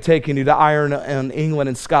I could have taken you to Ireland, England,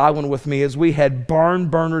 and Scotland with me as we had barn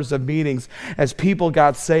burners of meetings as people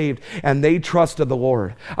got saved and they trusted the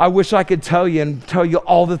Lord. I wish I could tell you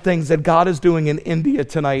all the things that God is doing in India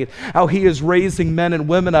tonight, how he is raising men and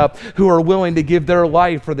women up who are willing to give their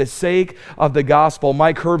life for the sake of the gospel.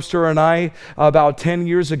 Mike Herbster and I, about 10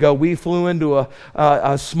 years ago, we flew into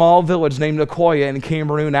a small village named Nicoya in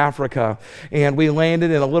Cameroon, Africa, and we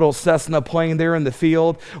landed in a little Cessna plane there in the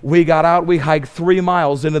field. We got out, we hiked 3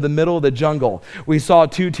 miles into the middle of the jungle. We saw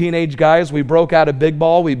 2 teenage guys. We broke out a big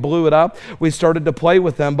ball. We blew it up. We started to play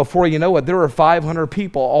with them. Before you know it, there were 500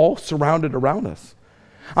 people all surrounded around us.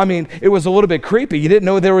 I mean, it was a little bit creepy. You didn't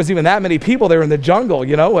know there was even that many people there in the jungle,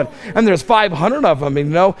 and there's 500 of them,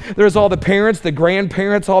 there's all the parents, the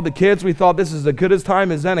grandparents, all the kids. We thought this is as good a time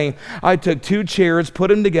as any. I took 2 chairs, put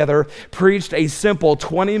them together, preached a simple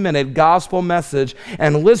 20-minute gospel message,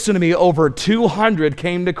 and listen to me, over 200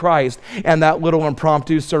 came to Christ in that little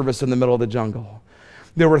impromptu service in the middle of the jungle.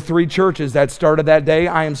 There were 3 churches that started that day.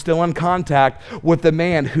 I am still in contact with the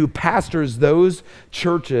man who pastors those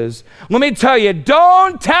churches. Let me tell you,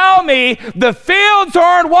 don't tell me the fields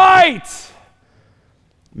aren't white.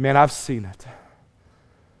 Man, I've seen it.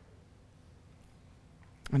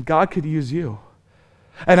 And God could use you.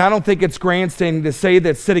 And I don't think it's grandstanding to say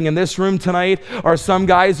that sitting in this room tonight are some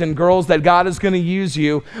guys and girls that God is going to use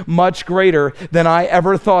you much greater than I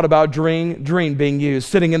ever thought about Dream being used.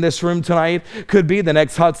 Sitting in this room tonight could be the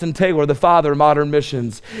next Hudson Taylor, the father of modern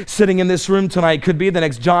missions. Sitting in this room tonight could be the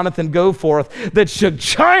next Jonathan Goforth that shook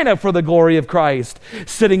China for the glory of Christ.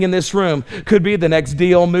 Sitting in this room could be the next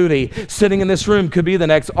D.L. Moody. Sitting in this room could be the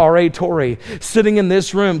next R.A. Torrey. Sitting in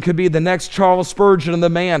this room could be the next Charles Spurgeon and the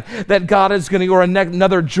man that God is going to, or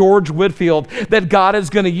another George Whitfield that God is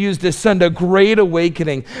going to use to send a great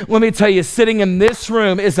awakening. Let me tell you, sitting in this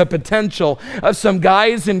room is a potential of some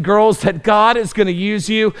guys and girls that God is going to use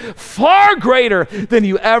you far greater than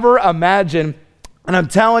you ever imagined. And I'm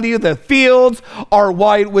telling you, the fields are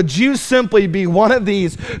white. Would you simply be one of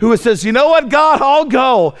these who says, you know what, God, I'll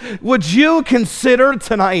go. Would you consider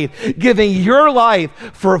tonight giving your life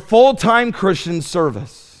for a full-time Christian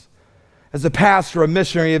service? As a pastor, a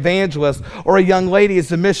missionary, evangelist, or a young lady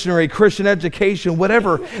as a missionary, Christian education,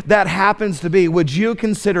 whatever that happens to be, would you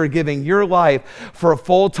consider giving your life for a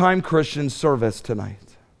full-time Christian service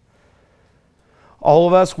tonight? All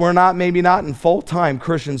of us, we're maybe not in full-time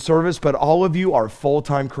Christian service, but all of you are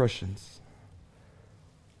full-time Christians.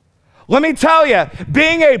 Let me tell you,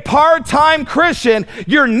 being a part-time Christian,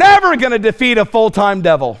 you're never going to defeat a full-time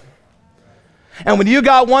devil. And when you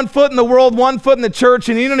got 1 foot in the world, 1 foot in the church,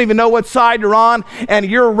 and you don't even know what side you're on, and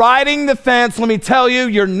you're riding the fence, let me tell you,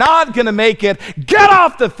 you're not going to make it. Get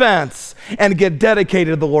off the fence and get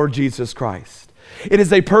dedicated to the Lord Jesus Christ. It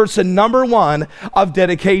is a person, number 1, of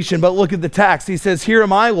dedication. But look at the text. He says, here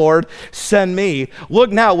am I, Lord, send me. Look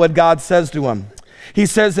now what God says to him. He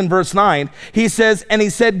says in verse 9, he says, and he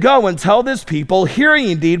said, go and tell this people, hear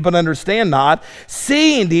ye indeed, but understand not,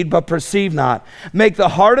 see ye indeed, but perceive not. Make the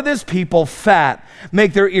heart of this people fat,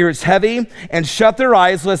 make their ears heavy, and shut their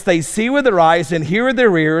eyes, lest they see with their eyes, and hear with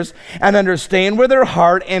their ears, and understand with their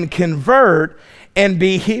heart, and convert, and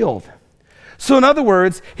be healed. So in other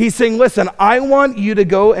words, he's saying, listen, I want you to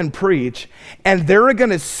go and preach, and they're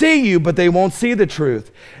going to see you, but they won't see the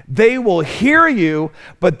truth. They will hear you,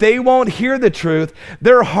 but they won't hear the truth.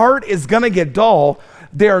 Their heart is going to get dull.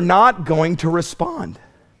 They're not going to respond.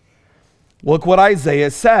 Look what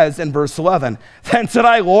Isaiah says in verse 11. Then said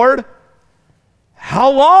I, Lord,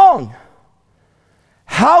 how long?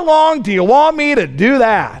 How long do you want me to do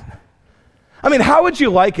that? I mean, how would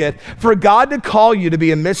you like it for God to call you to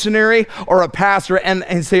be a missionary or a pastor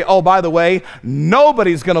and say, oh, by the way,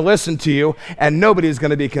 nobody's going to listen to you and nobody's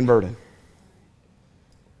going to be converted?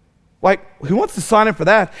 Like, who wants to sign up for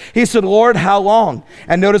that? He said, Lord, how long?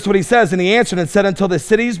 And notice what he says. And he answered and said, until the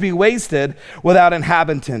cities be wasted without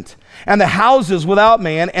inhabitant, and the houses without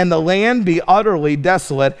man, and the land be utterly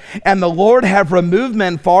desolate, and the Lord have removed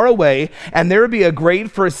men far away, and there be a great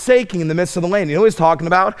forsaking in the midst of the land. You know what he's talking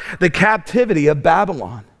about? The captivity of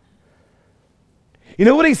Babylon. You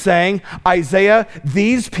know what he's saying? Isaiah,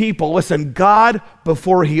 these people, listen, God,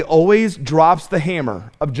 before he always drops the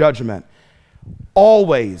hammer of judgment,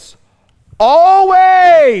 always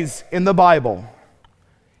in the Bible,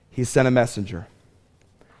 he sent a messenger.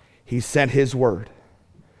 He sent his word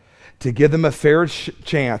to give them a fair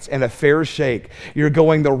chance and a fair shake. You're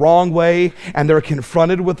going the wrong way, and they're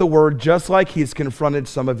confronted with the word just like he's confronted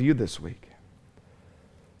some of you this week.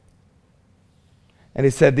 And he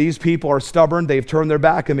said, these people are stubborn. They've turned their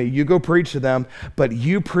back on me. You go preach to them, but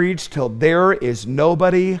you preach till there is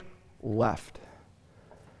nobody left.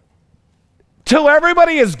 Till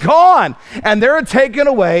everybody is gone and they're taken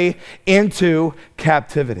away into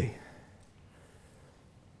captivity.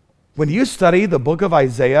 When you study the book of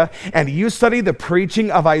Isaiah and you study the preaching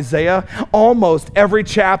of Isaiah, almost every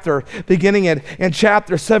chapter, beginning in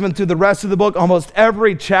chapter 7 through the rest of the book, almost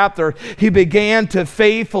every chapter, he began to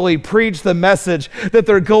faithfully preach the message that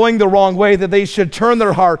they're going the wrong way, that they should turn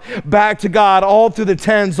their heart back to God, all through the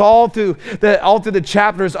 10s, all through the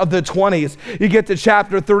chapters of the 20s. You get to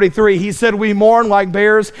chapter 33, he said, we mourn like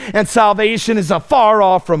bears, and salvation is afar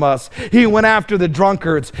off from us. He went after the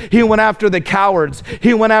drunkards. He went after the cowards.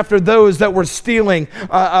 He went after those that were stealing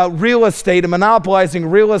real estate and monopolizing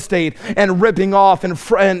real estate and ripping off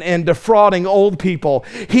and defrauding old people.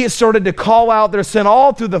 He started to call out their sin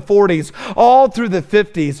all through the 40s, all through the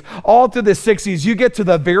 50s, all through the 60s. You get to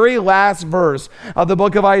the very last verse of the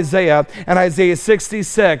book of Isaiah, and Isaiah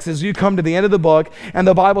 66, as you come to the end of the book, and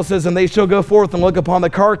the Bible says, and they shall go forth and look upon the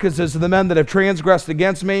carcasses of the men that have transgressed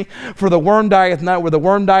against me, for the worm dieth not where the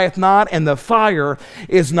worm dieth not, and the fire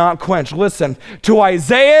is not quenched. Listen, to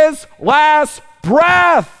Isaiah's last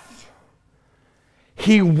breath,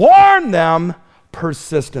 he warned them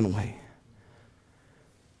persistently.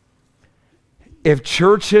 If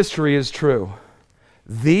church history is true,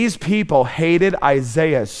 these people hated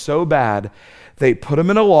Isaiah so bad, they put him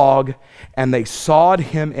in a log and they sawed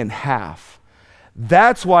him in half.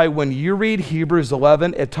 That's why when you read Hebrews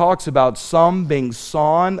 11, it talks about some being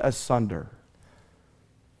sawn asunder.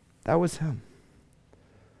 That was him.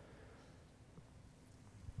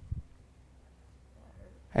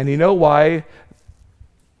 And you know why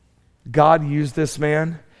God used this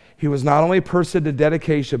man? He was not only a person of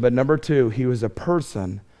dedication, but number two, he was a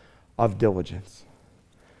person of diligence.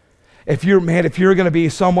 If you're going to be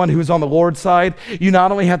someone who's on the Lord's side, you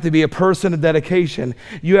not only have to be a person of dedication,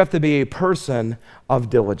 you have to be a person of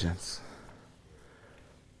diligence.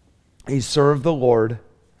 He served the Lord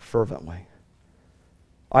fervently.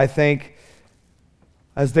 I think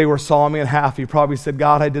as they were sawing me in half, he probably said,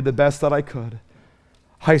 God, I did the best that I could.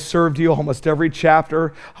 I served you almost every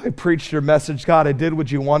chapter. I preached your message. God, I did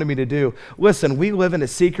what you wanted me to do. Listen, we live in a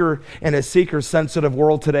seeker-sensitive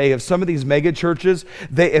world today. If some of these mega churches,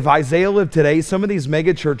 if Isaiah lived today, some of these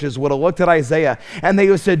mega churches would have looked at Isaiah and they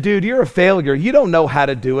would have said, dude, you're a failure. You don't know how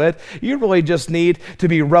to do it. You really just need to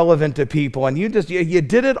be relevant to people. And you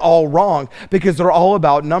did it all wrong, because they're all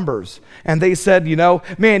about numbers. And they said,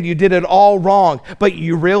 man, you did it all wrong. But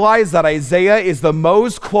you realize that Isaiah is the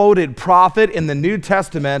most quoted prophet in the New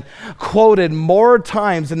Testament, quoted more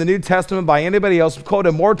times in the New Testament by anybody else,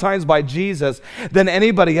 quoted more times by Jesus than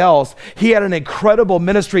anybody else. He had an incredible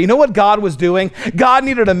ministry. You know what God was doing? God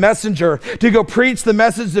needed a messenger to go preach the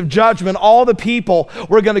message of judgment. All the people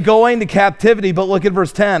were going to go into captivity. But look at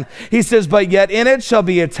verse 10. He says, but yet in it shall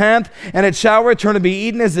be a tenth, and it shall return to be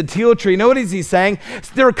eaten as a teal tree. You know what he's saying?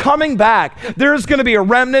 They're coming back. There's going to be a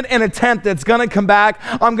remnant and a tenth that's going to come back.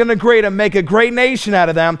 I'm going to make a great nation out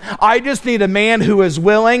of them. I just need a man who is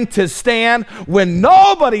willing to stand when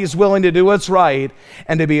nobody's willing to do what's right,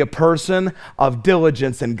 and to be a person of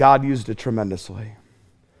diligence, and God used it tremendously.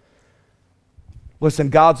 Listen,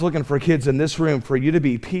 God's looking for kids in this room for you to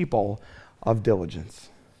be people of diligence.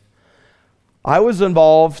 I was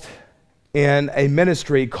involved in a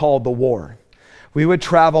ministry called The War. We would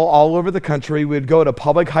travel all over the country. We'd go to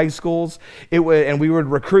public high schools, and we would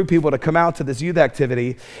recruit people to come out to this youth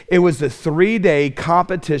activity. It was a 3-day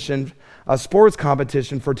competition a sports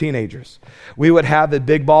competition for teenagers. We would have the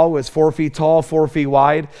big ball, it was 4 feet tall, 4 feet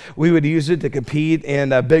wide. We would use it to compete in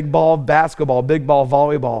big ball basketball, big ball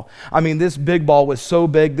volleyball. I mean, this big ball was so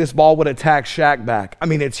big, this ball would attack Shaq back. I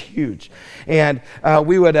mean, it's huge. And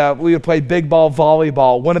we would play big ball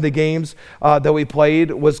volleyball. One of the games that we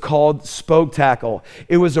played was called spoke tackle.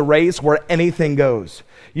 It was a race where anything goes.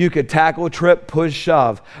 You could tackle, trip, push,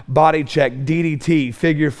 shove, body check, DDT,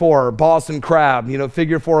 figure four, Boston crab,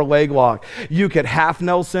 figure four leg lock. You could half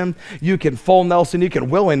Nelson, you can full Nelson, you can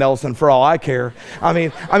Willie Nelson for all I care. I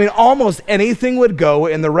mean, almost anything would go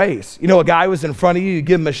in the race. A guy was in front of you, you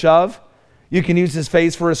give him a shove, you can use his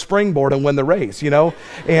face for a springboard and win the race,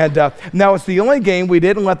 And now it's the only game we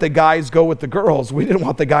didn't let the guys go with the girls. We didn't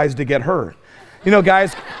want the guys to get hurt.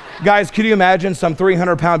 Guys, could you imagine some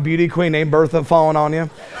 300-pound beauty queen named Bertha falling on you?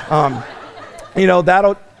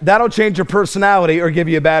 That'll change your personality or give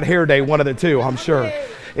you a bad hair day, one of the two, I'm sure.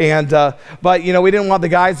 But we didn't want the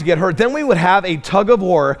guys to get hurt. Then we would have a tug of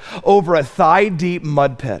war over a thigh-deep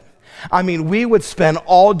mud pit. I mean, we would spend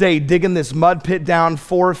all day digging this mud pit down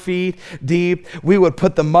 4 feet deep. We would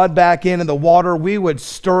put the mud back in the water. We would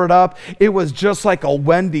stir it up. It was just like a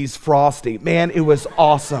Wendy's Frosty. Man, it was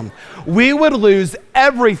awesome. We would lose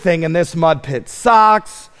everything in this mud pit.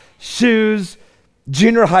 Socks, shoes,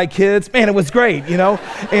 junior high kids. Man, it was great,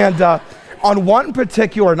 And on one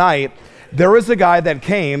particular night, there was a guy that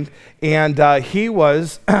came, and he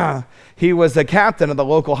was a captain of the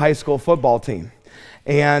local high school football team.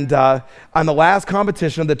 And on the last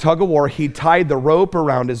competition of the tug of war, he tied the rope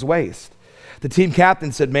around his waist. The team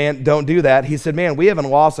captain said, "Man, don't do that." He said, "Man, we haven't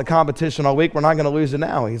lost a competition all week. We're not going to lose it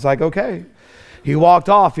now." He's like, "Okay." He walked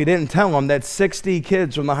off. He didn't tell them that 60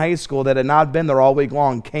 kids from the high school that had not been there all week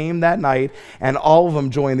long came that night, and all of them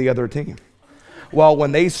joined the other team. Well,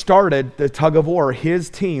 when they started the tug of war, his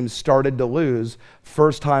team started to lose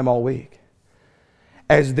first time all week.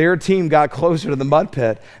 As their team got closer to the mud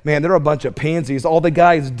pit, man, there were a bunch of pansies. All the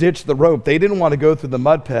guys ditched the rope. They didn't want to go through the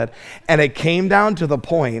mud pit. And it came down to the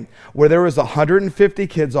point where there was 150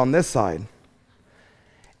 kids on this side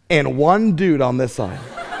and one dude on this side.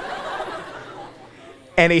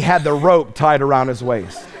 And he had the rope tied around his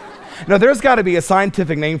waist. Now, there's got to be a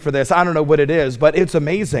scientific name for this. I don't know what it is, but it's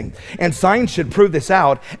amazing. And science should prove this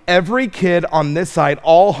out. Every kid on this side,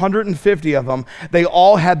 all 150 of them, they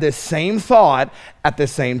all had this same thought at the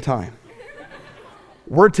same time.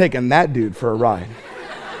 We're taking that dude for a ride.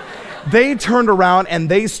 They turned around and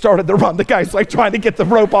they started to run. The guy's like trying to get the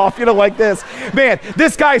rope off, like this. Man,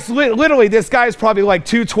 this guy's probably like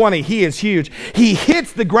 220. He is huge. He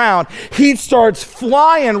hits the ground. He starts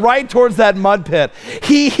flying right towards that mud pit.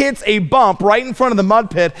 He hits a bump right in front of the mud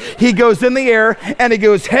pit. He goes in the air and he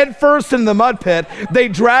goes head first in the mud pit. They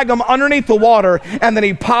drag him underneath the water, and then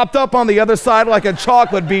he popped up on the other side like a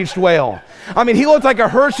chocolate beached whale. I mean, he looked like a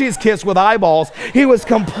Hershey's Kiss with eyeballs. He was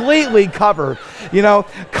completely covered,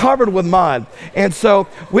 covered with mud. And so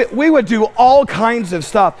we would do all kinds of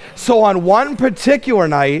stuff. So on one particular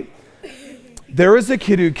night, there was a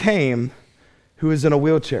kid who came who was in a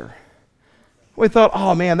wheelchair. We thought,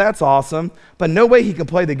 oh man, that's awesome. But no way he can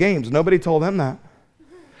play the games. Nobody told him that.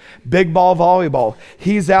 Big ball volleyball.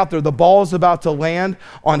 He's out there. The ball's about to land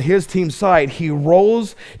on his team's side. He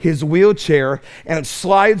rolls his wheelchair and it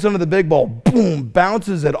slides under the big ball. Boom,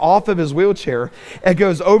 bounces it off of his wheelchair. It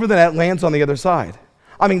goes over the net, lands on the other side.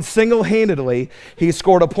 I mean, single-handedly, he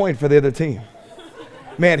scored a point for the other team.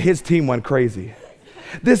 Man, his team went crazy.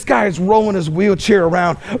 This guy's rolling his wheelchair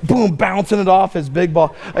around, boom, bouncing it off his big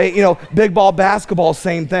ball. Big ball basketball,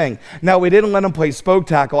 same thing. Now, we didn't let him play spoke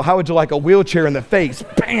tackle. How would you like a wheelchair in the face?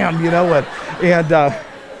 Bam,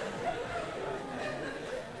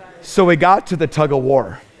 So we got to the tug of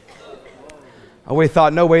war. And we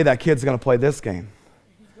thought, no way that kid's going to play this game.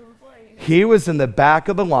 He was in the back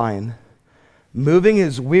of the line, moving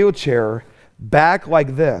his wheelchair back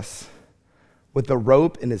like this with the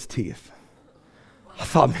rope in his teeth. I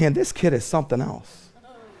thought, man, this kid is something else.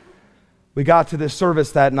 We got to this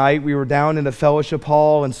service that night. We were down in a fellowship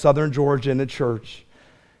hall in southern Georgia in a church.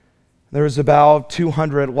 There was about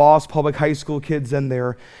 200 lost public high school kids in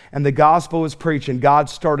there, and the gospel was preaching. God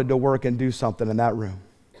started to work and do something in that room.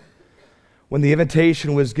 When the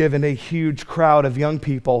invitation was given, a huge crowd of young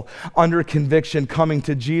people under conviction coming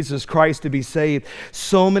to Jesus Christ to be saved,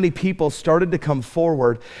 so many people started to come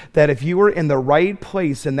forward that if you were in the right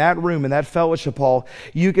place in that room, in that fellowship hall,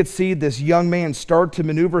 you could see this young man start to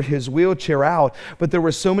maneuver his wheelchair out. But there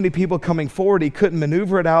were so many people coming forward, he couldn't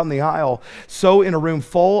maneuver it out in the aisle. So in a room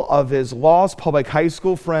full of his lost public high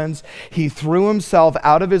school friends, he threw himself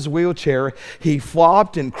out of his wheelchair. He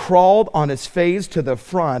flopped and crawled on his face to the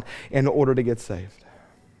front in order to get saved.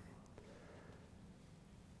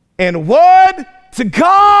 And would to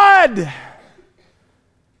God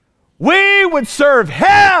we would serve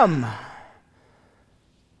him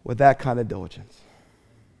with that kind of diligence.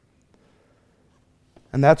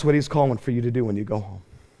 And that's what he's calling for you to do when you go home.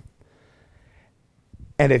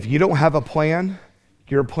 And if you don't have a plan,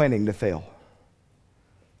 you're planning to fail.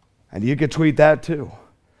 And you could tweet that too.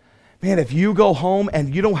 Man, if you go home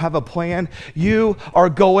and you don't have a plan, you are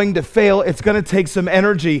going to fail. It's going to take some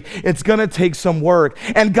energy. It's going to take some work.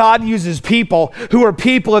 And God uses people who are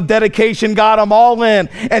people of dedication. God, I'm all in.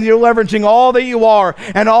 And you're leveraging all that you are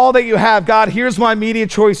and all that you have. God, here's my media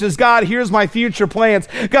choices. God, here's my future plans.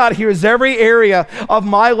 God, here's every area of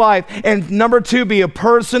my life. And number 2, be a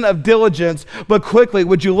person of diligence. But quickly,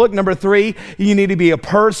 would you look? Number 3, you need to be a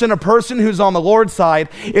person. A person who's on the Lord's side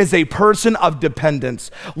is a person of dependence.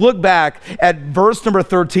 Look back at verse number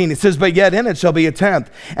 13. It says, but yet in it shall be a tenth,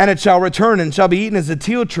 and it shall return and shall be eaten as a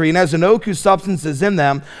teal tree and as an oak whose substance is in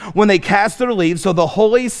them when they cast their leaves. So the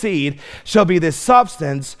holy seed shall be the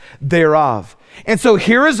substance thereof. And so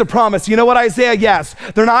here is a promise. You know what, Isaiah? Yes,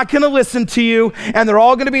 they're not going to listen to you, and they're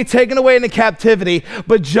all going to be taken away into captivity,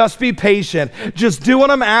 but just be patient. Just do what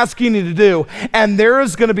I'm asking you to do, and there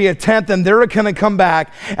is going to be a tenth, and they're going to come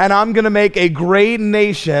back, and I'm going to make a great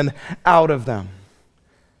nation out of them.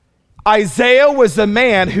 Isaiah was a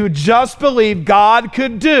man who just believed God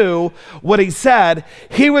could do what he said.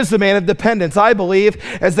 He was a man of dependence. I believe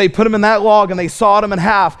as they put him in that log and they sawed him in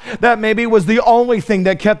half, that maybe was the only thing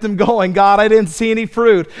that kept him going. God, I didn't see any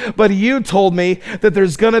fruit, but you told me that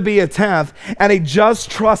there's going to be a tenth, and he just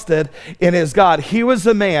trusted in his God. He was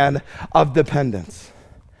a man of dependence.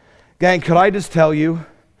 Gang, could I just tell you,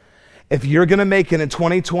 if you're going to make it in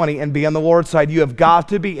 2020 and be on the Lord's side, you have got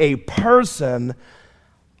to be a person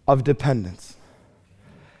of dependence.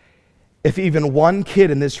 If even one kid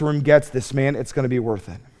in this room gets this, man, it's going to be worth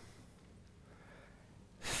it.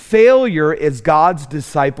 Failure is God's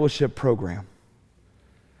discipleship program.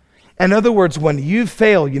 In other words, when you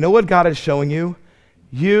fail, you know what God is showing you?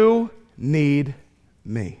 You need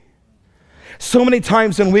me. So many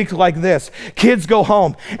times in weeks like this, kids go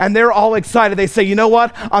home and they're all excited. They say, you know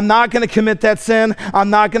what? I'm not going to commit that sin.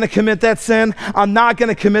 I'm not going to commit that sin. I'm not going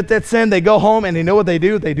to commit that sin. They go home and you know what they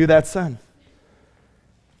do? They do that sin.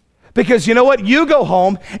 Because you know what? You go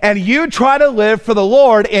home and you try to live for the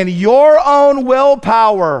Lord in your own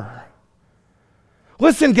willpower.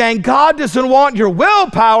 Listen, gang, God doesn't want your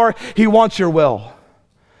willpower. He wants your will.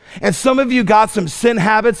 And some of you got some sin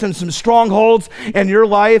habits and some strongholds in your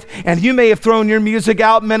life, and you may have thrown your music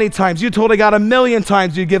out many times. You told God 1,000,000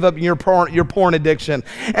 times you'd give up your porn addiction.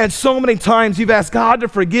 And so many times you've asked God to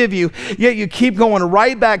forgive you, yet you keep going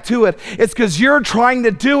right back to it. It's because you're trying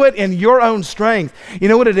to do it in your own strength. You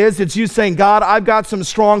know what it is? It's you saying, God, I've got some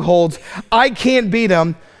strongholds. I can't beat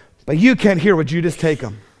them, but you can. Here, would you just take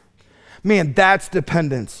them? Man, that's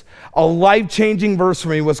dependence. A life-changing verse for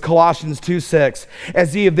me was Colossians 2:6.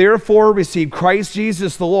 As ye have therefore received Christ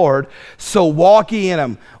Jesus the Lord, so walk ye in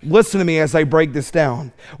him. Listen to me as I break this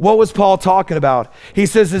down. What was Paul talking about? He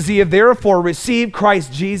says, as ye have therefore received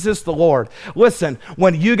Christ Jesus the Lord. Listen,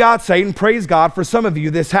 when you got saved, and praise God, for some of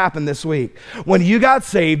you, this happened this week. When you got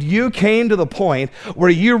saved, you came to the point where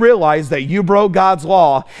you realized that you broke God's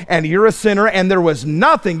law and you're a sinner and there was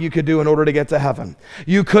nothing you could do in order to get to heaven.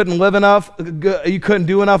 You couldn't live enough, you couldn't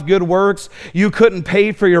do enough good works, you couldn't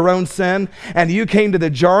pay for your own sin, and you came to the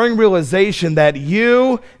jarring realization that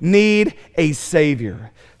you need a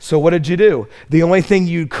Savior. So what did you do? The only thing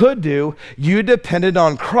you could do, you depended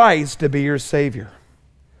on Christ to be your Savior.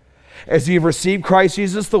 As you've received Christ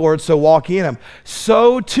Jesus the Lord, so walk ye in him.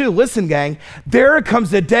 So too, listen gang, there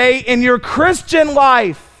comes a day in your Christian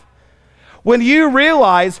life when you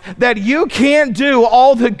realize that you can't do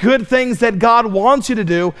all the good things that God wants you to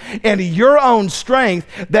do in your own strength,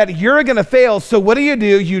 that you're going to fail. So what do?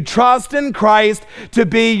 You trust in Christ to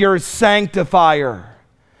be your sanctifier.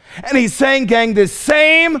 And he's saying, gang, the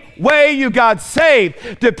same way you got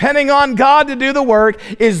saved, depending on God to do the work,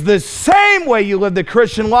 is the same way you live the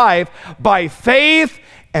Christian life, by faith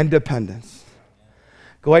and dependence.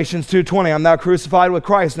 Galatians 2:20, I'm now crucified with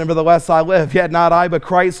Christ, nevertheless I live, yet not I, but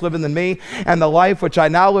Christ liveth in me, and the life which I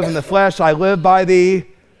now live in the flesh, I live by the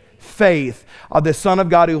faith of the Son of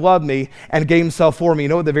God who loved me and gave himself for me. You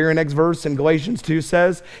know what the very next verse in Galatians 2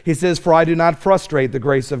 says? He says, for I do not frustrate the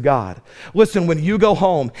grace of God. Listen, when you go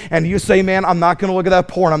home and you say, man, I'm not going to look at that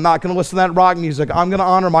porn, I'm not going to listen to that rock music, I'm going to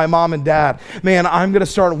honor my mom and dad, man, I'm going to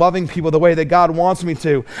start loving people the way that God wants me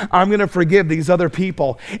to, I'm going to forgive these other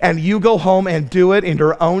people, and you go home and do it in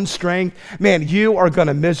your own strength, man, you are going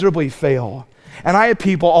to miserably fail. And I have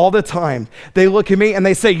people all the time, they look at me and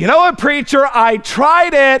they say, you know what, preacher, I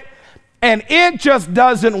tried it, and it just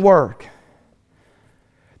doesn't work.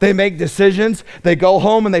 They make decisions, they go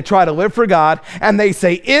home and they try to live for God, and they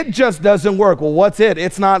say, it just doesn't work. Well, what's it?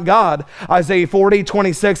 It's not God. Isaiah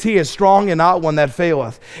 40:26, he is strong and not one that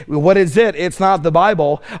faileth. What is it? It's not the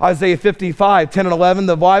Bible. Isaiah 55:10 and 11,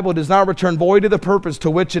 the Bible does not return void to the purpose to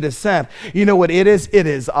which it is sent. You know what it is? It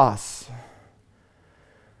is us.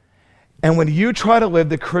 And when you try to live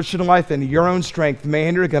the Christian life in your own strength,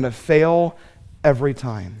 man, you're going to fail every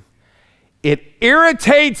time. It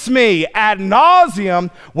irritates me ad nauseum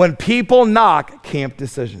when people knock camp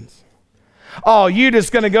decisions. Oh, you're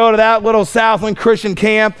just going to go to that little Southland Christian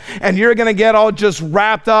camp and you're going to get all just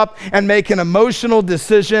wrapped up and make an emotional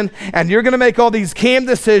decision and you're going to make all these camp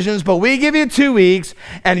decisions, but we give you 2 weeks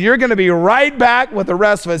and you're going to be right back with the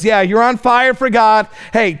rest of us. Yeah, you're on fire for God.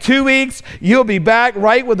 Hey, 2 weeks, you'll be back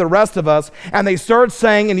right with the rest of us. And they start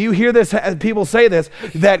saying, and you hear this, people say this,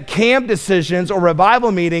 that camp decisions or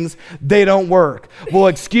revival meetings, they don't work. Well,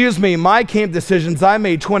 excuse me, my camp decisions I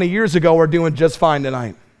made 20 years ago are doing just fine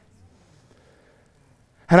tonight.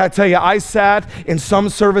 And I tell you, I sat in some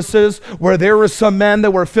services where there were some men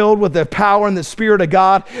that were filled with the power and the Spirit of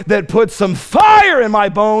God that put some fire in my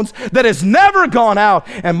bones that has never gone out.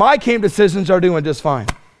 And my camp decisions are doing just fine.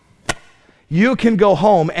 You can go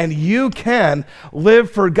home and you can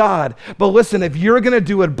live for God. But listen, if you're going to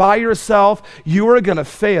do it by yourself, you are going to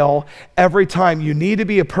fail every time. You need to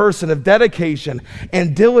be a person of dedication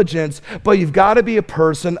and diligence, but you've got to be a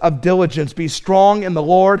person of diligence. Be strong in the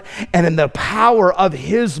Lord and in the power of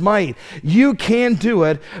His might. You can do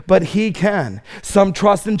it, but He can. Some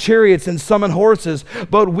trust in chariots and some in horses,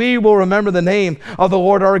 but we will remember the name of the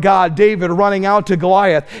Lord our God. David running out to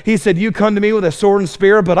Goliath, he said, you come to me with a sword and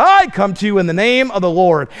spear, but I come to you in the name of the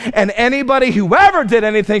Lord. And anybody who ever did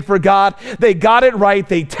anything for God, they got it right.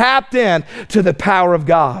 They tapped in to the power of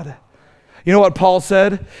God. You know what Paul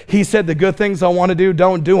said? He said, the good things I want to do,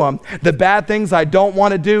 don't do them. The bad things I don't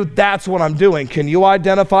want to do, that's what I'm doing. Can you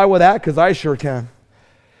identify with that? Because I sure can.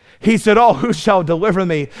 He said, oh, who shall deliver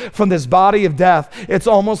me from this body of death? It's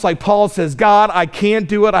almost like Paul says, God, I can't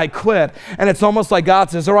do it, I quit. And it's almost like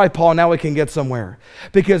God says, all right, Paul, now we can get somewhere.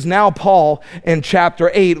 Because now Paul, in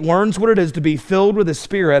chapter 8, learns what it is to be filled with the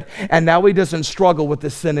Spirit, and now he doesn't struggle with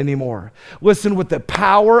the sin anymore. Listen, with the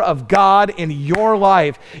power of God in your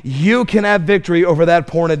life, you can have victory over that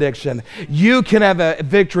porn addiction. You can have a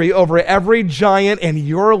victory over every giant in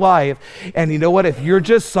your life. And you know what? If you're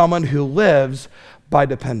just someone who lives by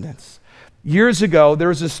dependence. Years ago, there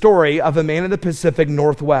was a story of a man in the Pacific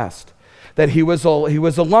Northwest that he was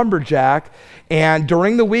a lumberjack, and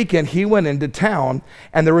during the weekend he went into town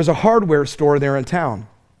and there was a hardware store there in town.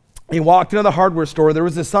 He walked into the hardware store, there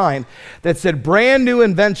was a sign that said brand new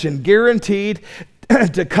invention guaranteed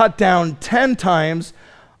to cut down 10 times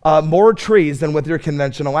more trees than with your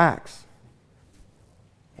conventional axe.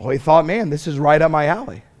 Well, he thought, man, this is right up my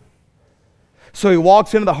alley. So he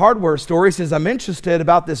walks into the hardware store. He says, I'm interested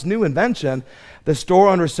about this new invention. The store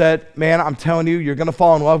owner said, man, I'm telling you, you're going to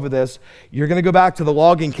fall in love with this. You're going to go back to the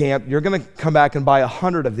logging camp. You're going to come back and buy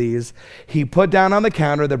 100 of these. He put down on the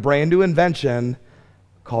counter the brand new invention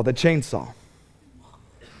called the chainsaw.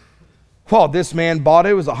 Well, this man bought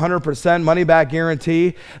it. It was 100% money back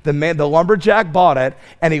guarantee. The lumberjack bought it,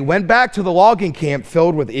 and he went back to the logging camp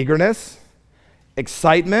filled with eagerness,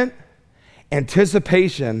 excitement,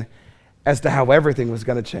 anticipation, as to how everything was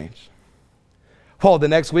going to change. Well, the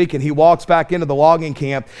next weekend, he walks back into the logging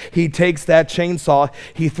camp. He takes that chainsaw.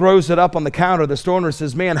 He throws it up on the counter. The store owner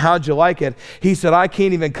says, man, how'd you like it? He said, I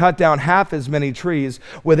can't even cut down half as many trees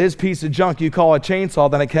with this piece of junk you call a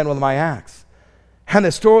chainsaw than I can with my axe. And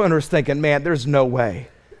the store owner's thinking, man, there's no way.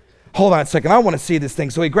 Hold on a second, I want to see this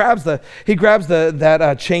thing. So he grabs that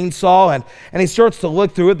chainsaw and he starts to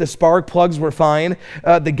look through it. The spark plugs were fine.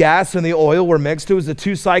 The gas and the oil were mixed. It was a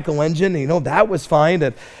 2-cycle engine. And, that was fine.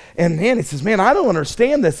 And man, he says, man, I don't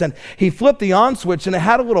understand this. And he flipped the on switch and it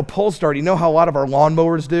had a little pull start. You know how a lot of our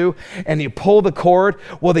lawnmowers do? And you pull the cord.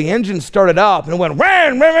 Well, the engine started up and it went,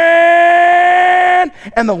 ran, ran, ran.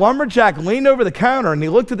 And the lumberjack leaned over the counter and he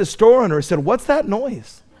looked at the store owner and said, what's that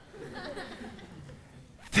noise?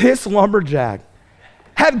 This lumberjack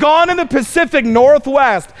had gone in the Pacific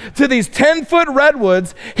Northwest to these 10-foot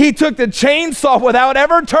redwoods. He took the chainsaw without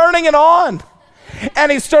ever turning it on, and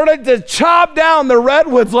he started to chop down the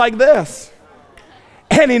redwoods like this.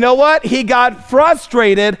 And you know what? He got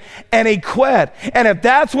frustrated and he quit. And if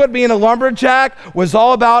that's what being a lumberjack was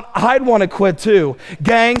all about, I'd want to quit too.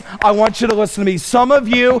 Gang, I want you to listen to me. Some of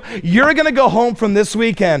you, you're going to go home from this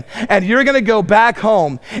weekend and you're going to go back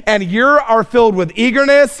home and you are filled with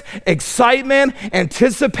eagerness, excitement,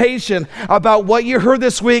 anticipation about what you heard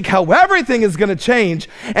this week, how everything is going to change.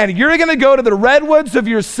 And you're going to go to the redwoods of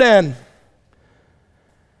your sin.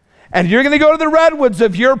 And you're going to go to the redwoods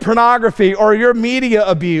of your pornography or your media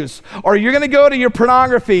abuse, or you're going to go to your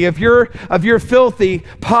pornography of your filthy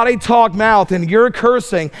potty talk mouth and your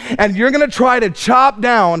cursing, and you're going to try to chop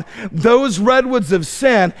down those redwoods of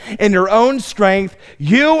sin in your own strength.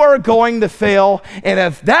 You are going to fail. And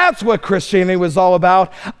if that's what Christianity was all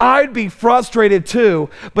about, I'd be frustrated too.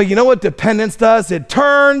 But you know what dependence does? It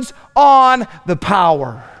turns on the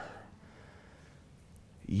power.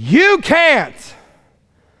 You can't.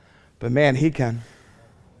 But man, he can.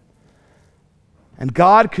 And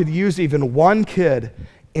God could use even one kid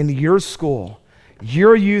in your school,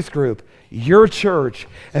 your youth group, your church,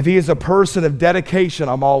 if he is a person of dedication,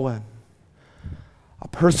 I'm all in. A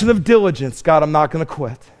person of diligence, God, I'm not going to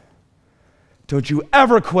quit. Don't you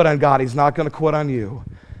ever quit on God. He's not going to quit on you.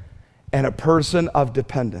 And a person of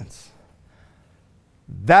dependence.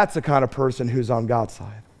 That's the kind of person who's on God's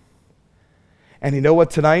side. And you know what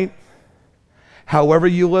tonight? However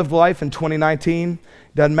you lived life in 2019,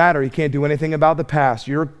 doesn't matter. You can't do anything about the past.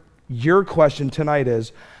 Your question tonight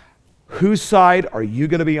is, whose side are you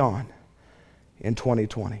going to be on in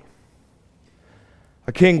 2020?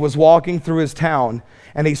 A king was walking through his town,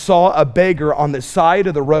 and he saw a beggar on the side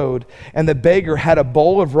of the road, and the beggar had a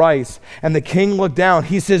bowl of rice, and the king looked down.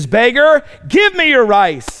 He says, "Beggar, give me your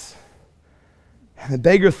rice." And the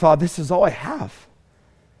beggar thought, this is all I have.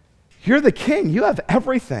 You're the king. You have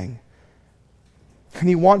everything. And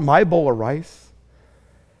you want my bowl of rice?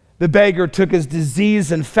 The beggar took his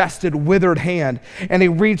disease-infested, withered hand, and he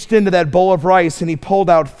reached into that bowl of rice, and he pulled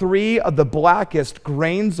out 3 of the blackest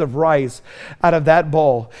grains of rice out of that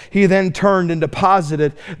bowl. He then turned and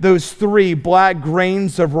deposited those 3 black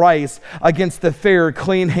grains of rice against the fair,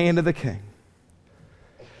 clean hand of the king.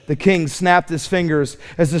 The king snapped his fingers.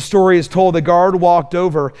 As the story is told, the guard walked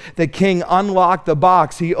over. The king unlocked the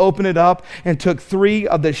box. He opened it up and took 3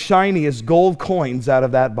 of the shiniest gold coins out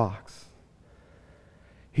of that box.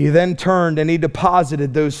 He then turned and he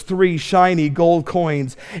deposited those 3 shiny gold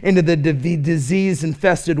coins into the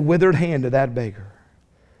disease-infested, withered hand of that beggar.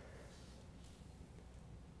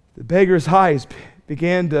 The beggar's eyes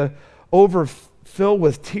began to overfill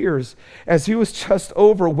with tears as he was just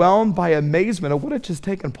overwhelmed by amazement of what had just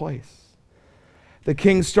taken place. The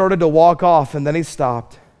king started to walk off, and then he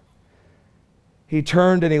stopped. He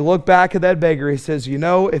turned and he looked back at that beggar. He says, "You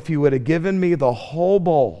know, if you would have given me the whole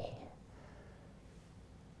bowl,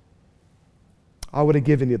 I would have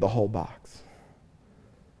given you the whole box."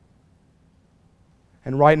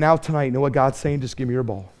 And right now, tonight, you know what God's saying? Just give me your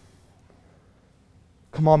bowl.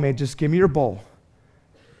 Come on, man, just give me your bowl.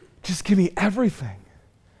 Just give me everything.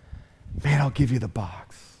 Man, I'll give you the box.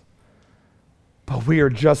 But we are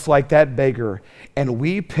just like that beggar, and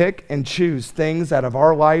we pick and choose things out of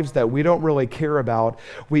our lives that we don't really care about.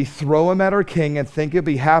 We throw them at our king and think he'll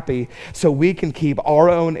be happy so we can keep our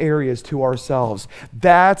own areas to ourselves.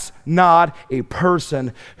 That's not a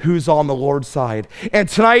person who's on the Lord's side. And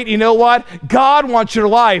tonight, you know what? God wants your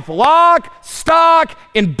life lock, stock,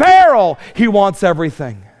 and barrel. He wants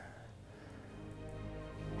everything.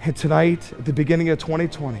 And tonight, at the beginning of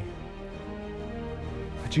 2020,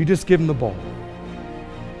 would you just give him the bowl?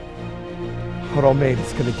 Hold on, mate,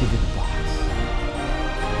 it's going to give you the box.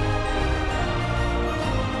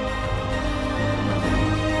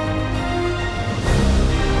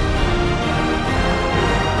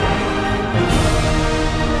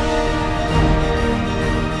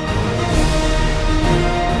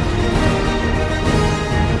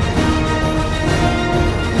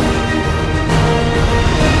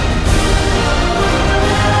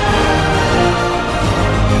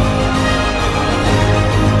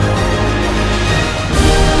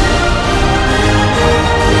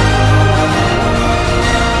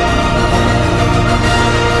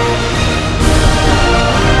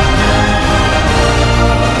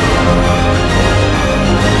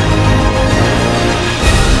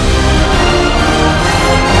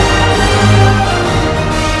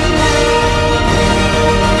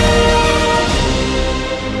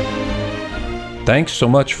 Thanks so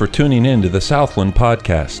much for tuning in to the Southland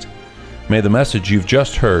Podcast. May the message you've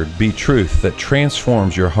just heard be truth that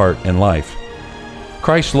transforms your heart and life.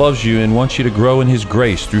 Christ loves you and wants you to grow in His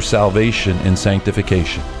grace through salvation and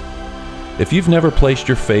sanctification. If you've never placed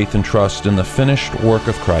your faith and trust in the finished work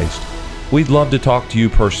of Christ, We'd love to talk to you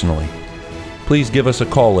personally. Please give us a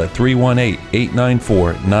call at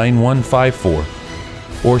 318-894-9154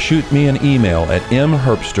 or shoot me an email at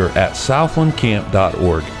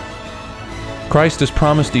mherbster@southlandcamp.org. Christ has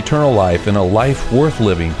promised eternal life and a life worth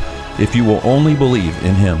living if you will only believe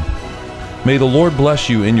in Him. May the Lord bless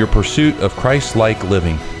you in your pursuit of Christ-like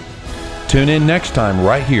living. Tune in next time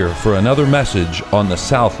right here for another message on the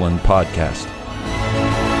Southland Podcast.